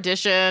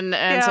 tradition,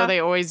 and so Yeah. they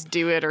always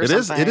do it or It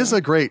is. something. It is a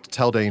great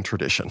Taldane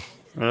tradition.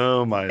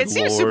 Oh my It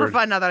seems lord. super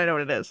fun now that I know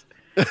what it is.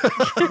 There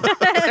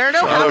are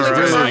no houses or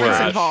really circus was.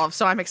 involved,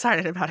 so I'm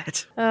excited about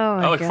it. Oh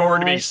my I look forward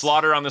to being gosh.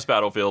 slaughtered on this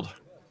battlefield.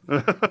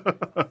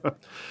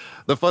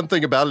 The fun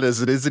thing about it is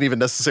it isn't even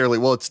necessarily,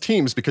 well, it's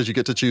teams because you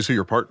get to choose who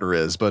your partner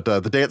is, but the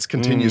dance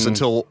continues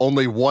until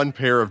only one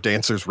pair of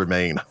dancers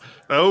remain.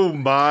 Oh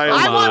my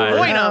I want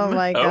lord. Boynum. Oh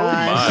my Oh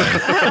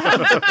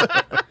gosh.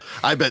 my.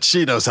 I bet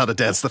she knows how to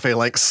dance the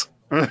phalanx.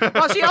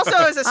 Well, she also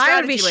is a strategy I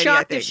would be lady,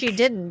 shocked I if think. she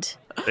didn't.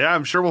 Yeah,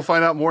 I'm sure we'll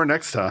find out more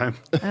next time.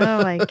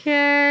 Oh my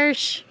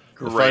gosh.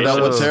 We'll find out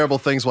what Gracious. terrible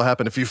things will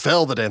happen if you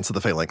fail the dance of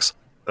the phalanx.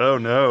 Oh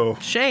no.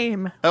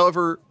 Shame.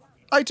 However,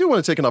 I do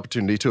want to take an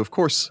opportunity to, of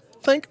course,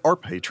 thank our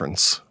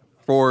patrons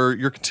for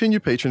your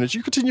continued patronage,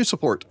 your continued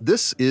support.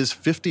 This is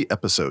 50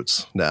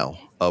 episodes now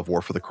of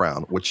War for the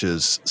Crown, which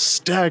is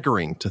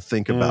staggering to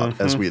think about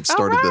as we had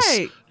started All this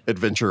right.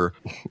 adventure,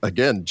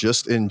 again,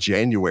 just in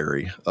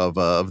January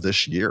of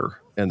this year.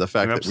 And the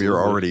fact that we are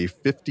Absolutely. already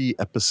 50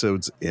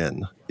 episodes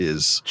in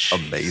is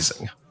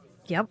amazing.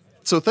 Yep.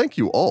 So thank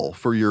you all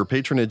for your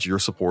patronage, your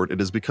support. It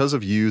is because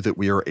of you that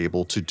we are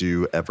able to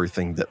do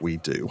everything that we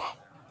do.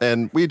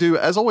 And we do,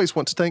 as always,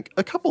 want to thank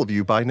a couple of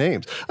you by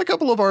names, a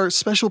couple of our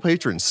special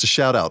patrons to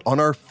shout out on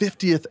our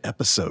 50th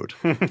episode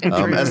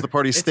as the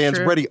party stands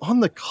true. ready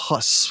on the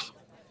cusp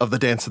of the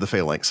Dance of the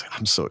Phalanx.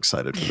 I'm so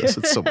excited for this.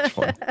 It's so much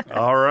fun.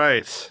 All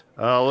right.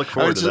 I'll look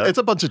forward to that. It's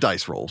a bunch of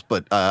dice rolls,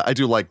 but I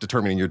do like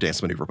determining your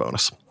dance maneuver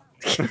bonus.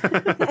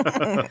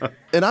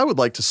 And I would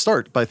like to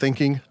start by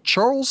thanking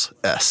Charles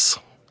S.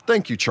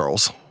 Thank you,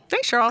 Charles.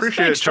 Thanks, Charles.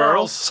 Appreciate Thanks, it,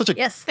 Charles. Such a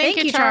Yes. Thank Thank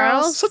you, you,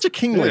 Charles. such a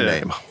kingly Yeah.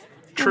 name.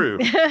 True.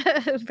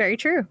 Very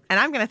true. And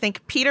I'm going to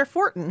thank Peter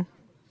Fortin.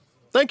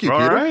 Thank you, All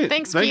Peter. right.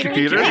 Thanks, Thank Peter. you,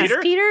 Peter. Yes,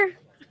 Peter? Peter.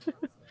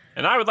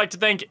 And I would like to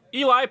thank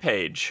Eli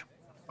Page.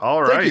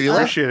 All Thank right. you, Eli.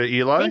 Appreciate it,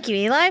 Eli. Thank you,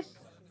 Eli.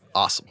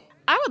 Awesome.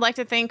 I would like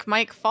to thank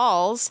Mike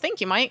Falls.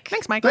 Thank you, Mike.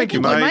 Thanks, Mike. Thank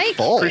you, Thank you, Mike. Mike.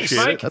 Falls. Appreciate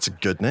Mike. it. That's a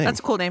good name. That's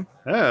a cool name.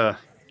 Yeah.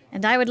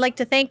 And I would like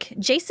to thank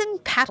Jason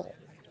Paddle.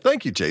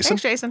 Thank you, Jason.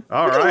 Thanks, Jason.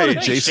 All We got a lot of right.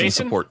 Thanks, Jason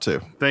Jason. support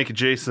too. Thank you,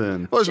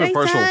 Jason. I've always been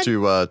partial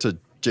Jason. to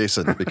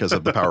Jason because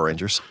of the Power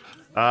Rangers.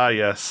 Ah,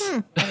 yes.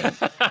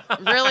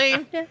 Really?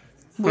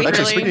 We Actually,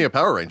 really? speaking of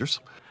Power Rangers,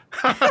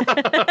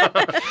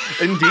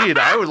 Indeed.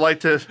 I would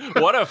like to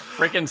What a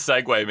freaking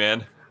segue,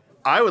 man.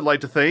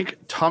 thank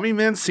Tommy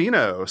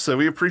Mancino. So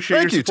we appreciate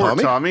Thank your you, support,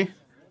 Tommy. Tommy.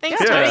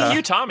 Thanks, Yeah. Tony. Thank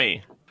you,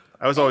 Tommy.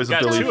 I was always a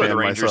Got Billy two of the fan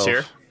Rangers myself.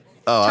 here.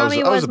 oh,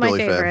 Tommy I was was a my Billy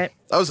fan. favorite.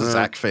 I was a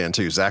Zach fan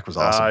too. Zach was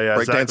awesome. yeah,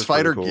 Zach Breakdance was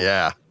fighter, pretty cool.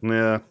 yeah.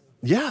 Yeah.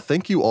 Yeah,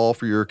 thank you all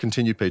for your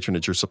continued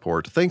patronage, your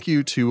support. Thank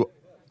you to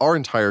our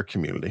entire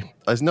community.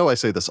 I know I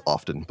say this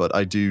often, but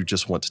I do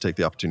just want to take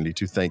the opportunity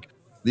to thank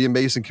the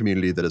amazing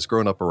community that has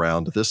grown up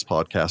around this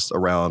podcast,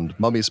 around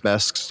Mummy's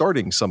Mask,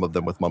 starting some of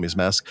them with Mummy's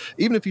Mask.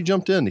 Even if you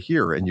jumped in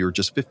here and you're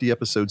just 50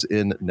 episodes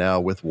in now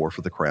with War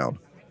for the Crown,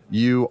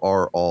 you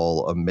are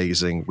all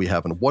amazing. We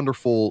have a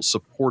wonderful,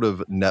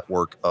 supportive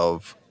network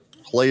of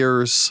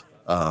players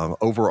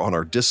over on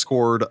our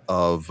Discord,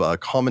 of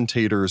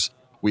commentators.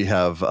 We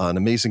have an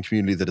amazing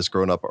community that has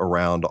grown up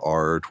around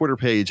our Twitter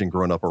page and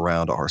grown up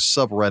around our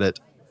subreddit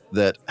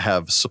that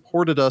have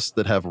supported us,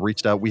 that have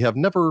reached out. We have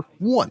never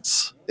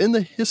once in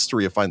the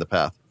history of Find the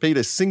Path paid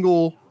a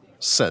single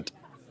cent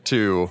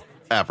to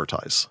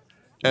advertise.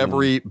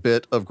 Every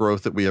bit of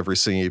growth that we have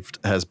received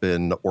has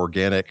been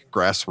organic,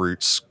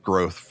 grassroots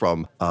growth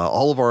from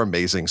all of our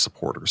amazing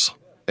supporters.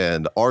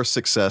 And our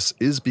success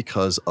is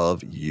because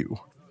of you.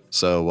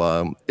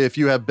 So if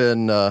you have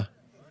been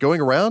going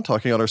around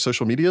talking on our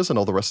social medias and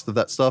all the rest of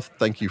that stuff,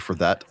 thank you for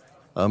that.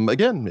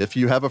 Again, if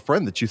you have a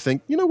friend that you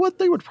think, you know what,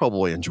 they would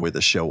probably enjoy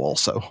this show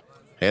also,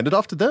 hand it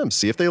off to them.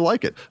 See if they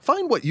like it.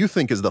 Find what you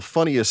think is the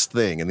funniest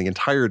thing in the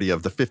entirety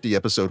of the 50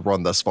 episode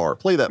run thus far.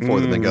 Play that for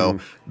them and go,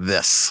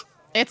 this.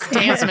 It's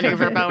dance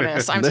maneuver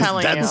bonus. I'm This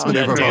telling dance you.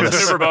 maneuver Dance bonus.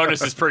 Maneuver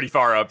bonus is pretty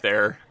far up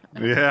there.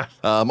 Yeah.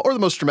 Or the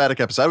most dramatic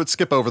episode. I would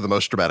skip over the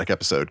most dramatic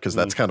episode because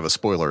that's kind of a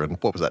spoiler. And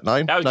what was that,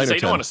 9? I was 9 gonna say, or you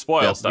 10? don't want to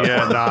spoil Yeah. stuff.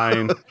 Yeah,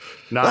 9.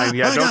 9.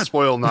 Yeah, my don't God.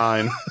 spoil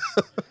 9.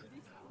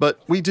 But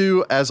we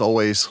do, as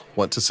always,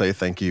 want to say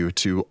thank you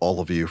to all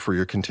of you for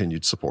your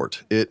continued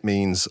support. It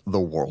means the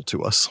world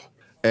to us.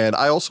 And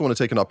I also want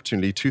to take an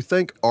opportunity to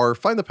thank our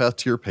Find the Path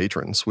tier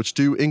patrons, which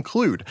do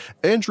include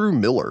Andrew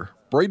Miller,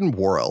 Braden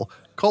Worrell,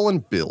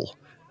 Colin Bill,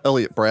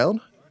 Elliot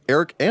Brown,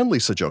 Eric and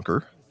Lisa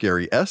Junker,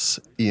 Gary S.,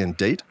 Ian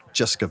Date,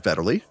 Jessica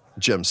Vetterly,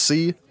 Jem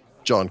C.,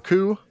 John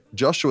Koo,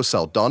 Joshua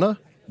Saldana,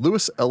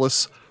 Lewis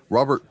Ellis,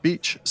 Robert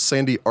Beach,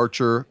 Sandy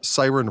Archer,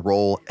 Siren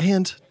Roll,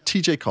 and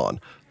TJ Kahn.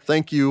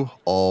 Thank you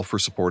all for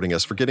supporting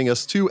us, for getting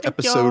us to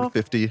episode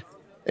 50.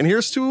 And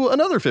here's to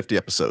another 50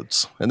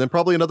 episodes, and then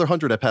probably another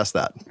 100 past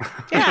that.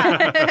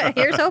 Yeah,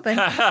 here's hoping.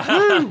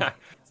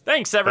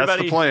 Thanks,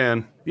 everybody. That's the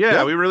plan.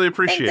 Yeah, we really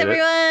appreciate Thanks,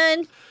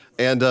 everyone.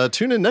 And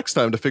tune in next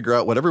time to figure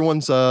out what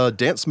everyone's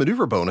dance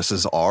maneuver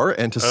bonuses are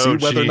and to see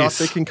whether or not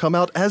they can come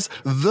out as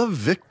the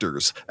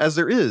victors, as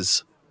there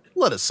is,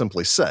 let us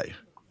simply say,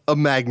 a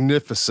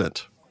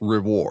magnificent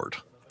reward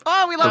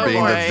Oh, we love for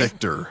being it. the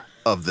victor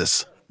of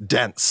this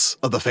dance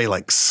of the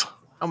phalanx.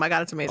 Oh my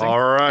god, it's amazing. All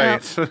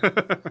right.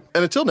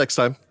 And until next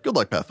time, good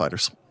luck,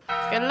 Pathfinders.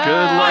 Good luck. Good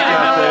luck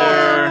out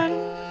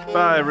there.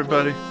 Bye,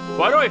 everybody.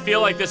 Why do I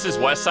feel like this is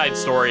West Side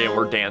Story and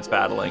we're dance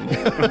battling?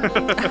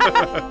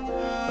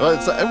 Well,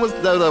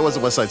 that was a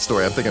West Side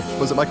Story. I'm thinking,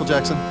 was it Michael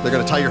Jackson? They're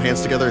going to tie your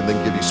hands together and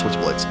then give you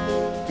switchblades.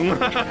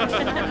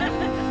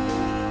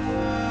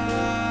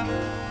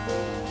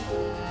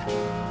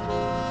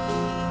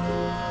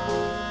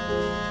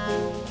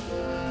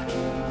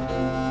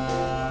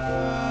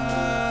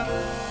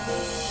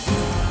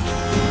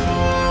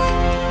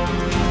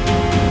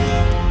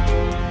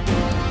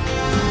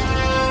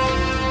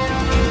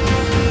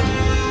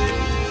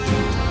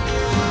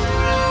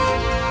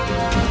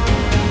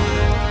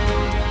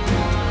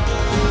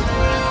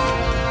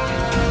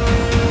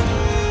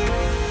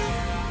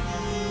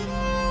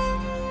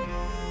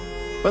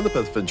 Find the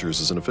Path Ventures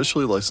is an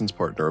officially licensed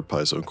partner of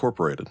Paizo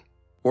Incorporated.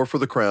 War for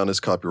the Crown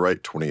is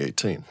copyright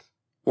 2018.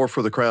 War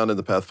for the Crown and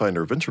the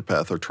Pathfinder Adventure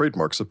Path are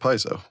trademarks of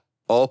Paizo.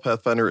 All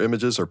Pathfinder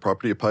images are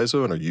property of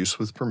Paizo and are used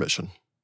with permission.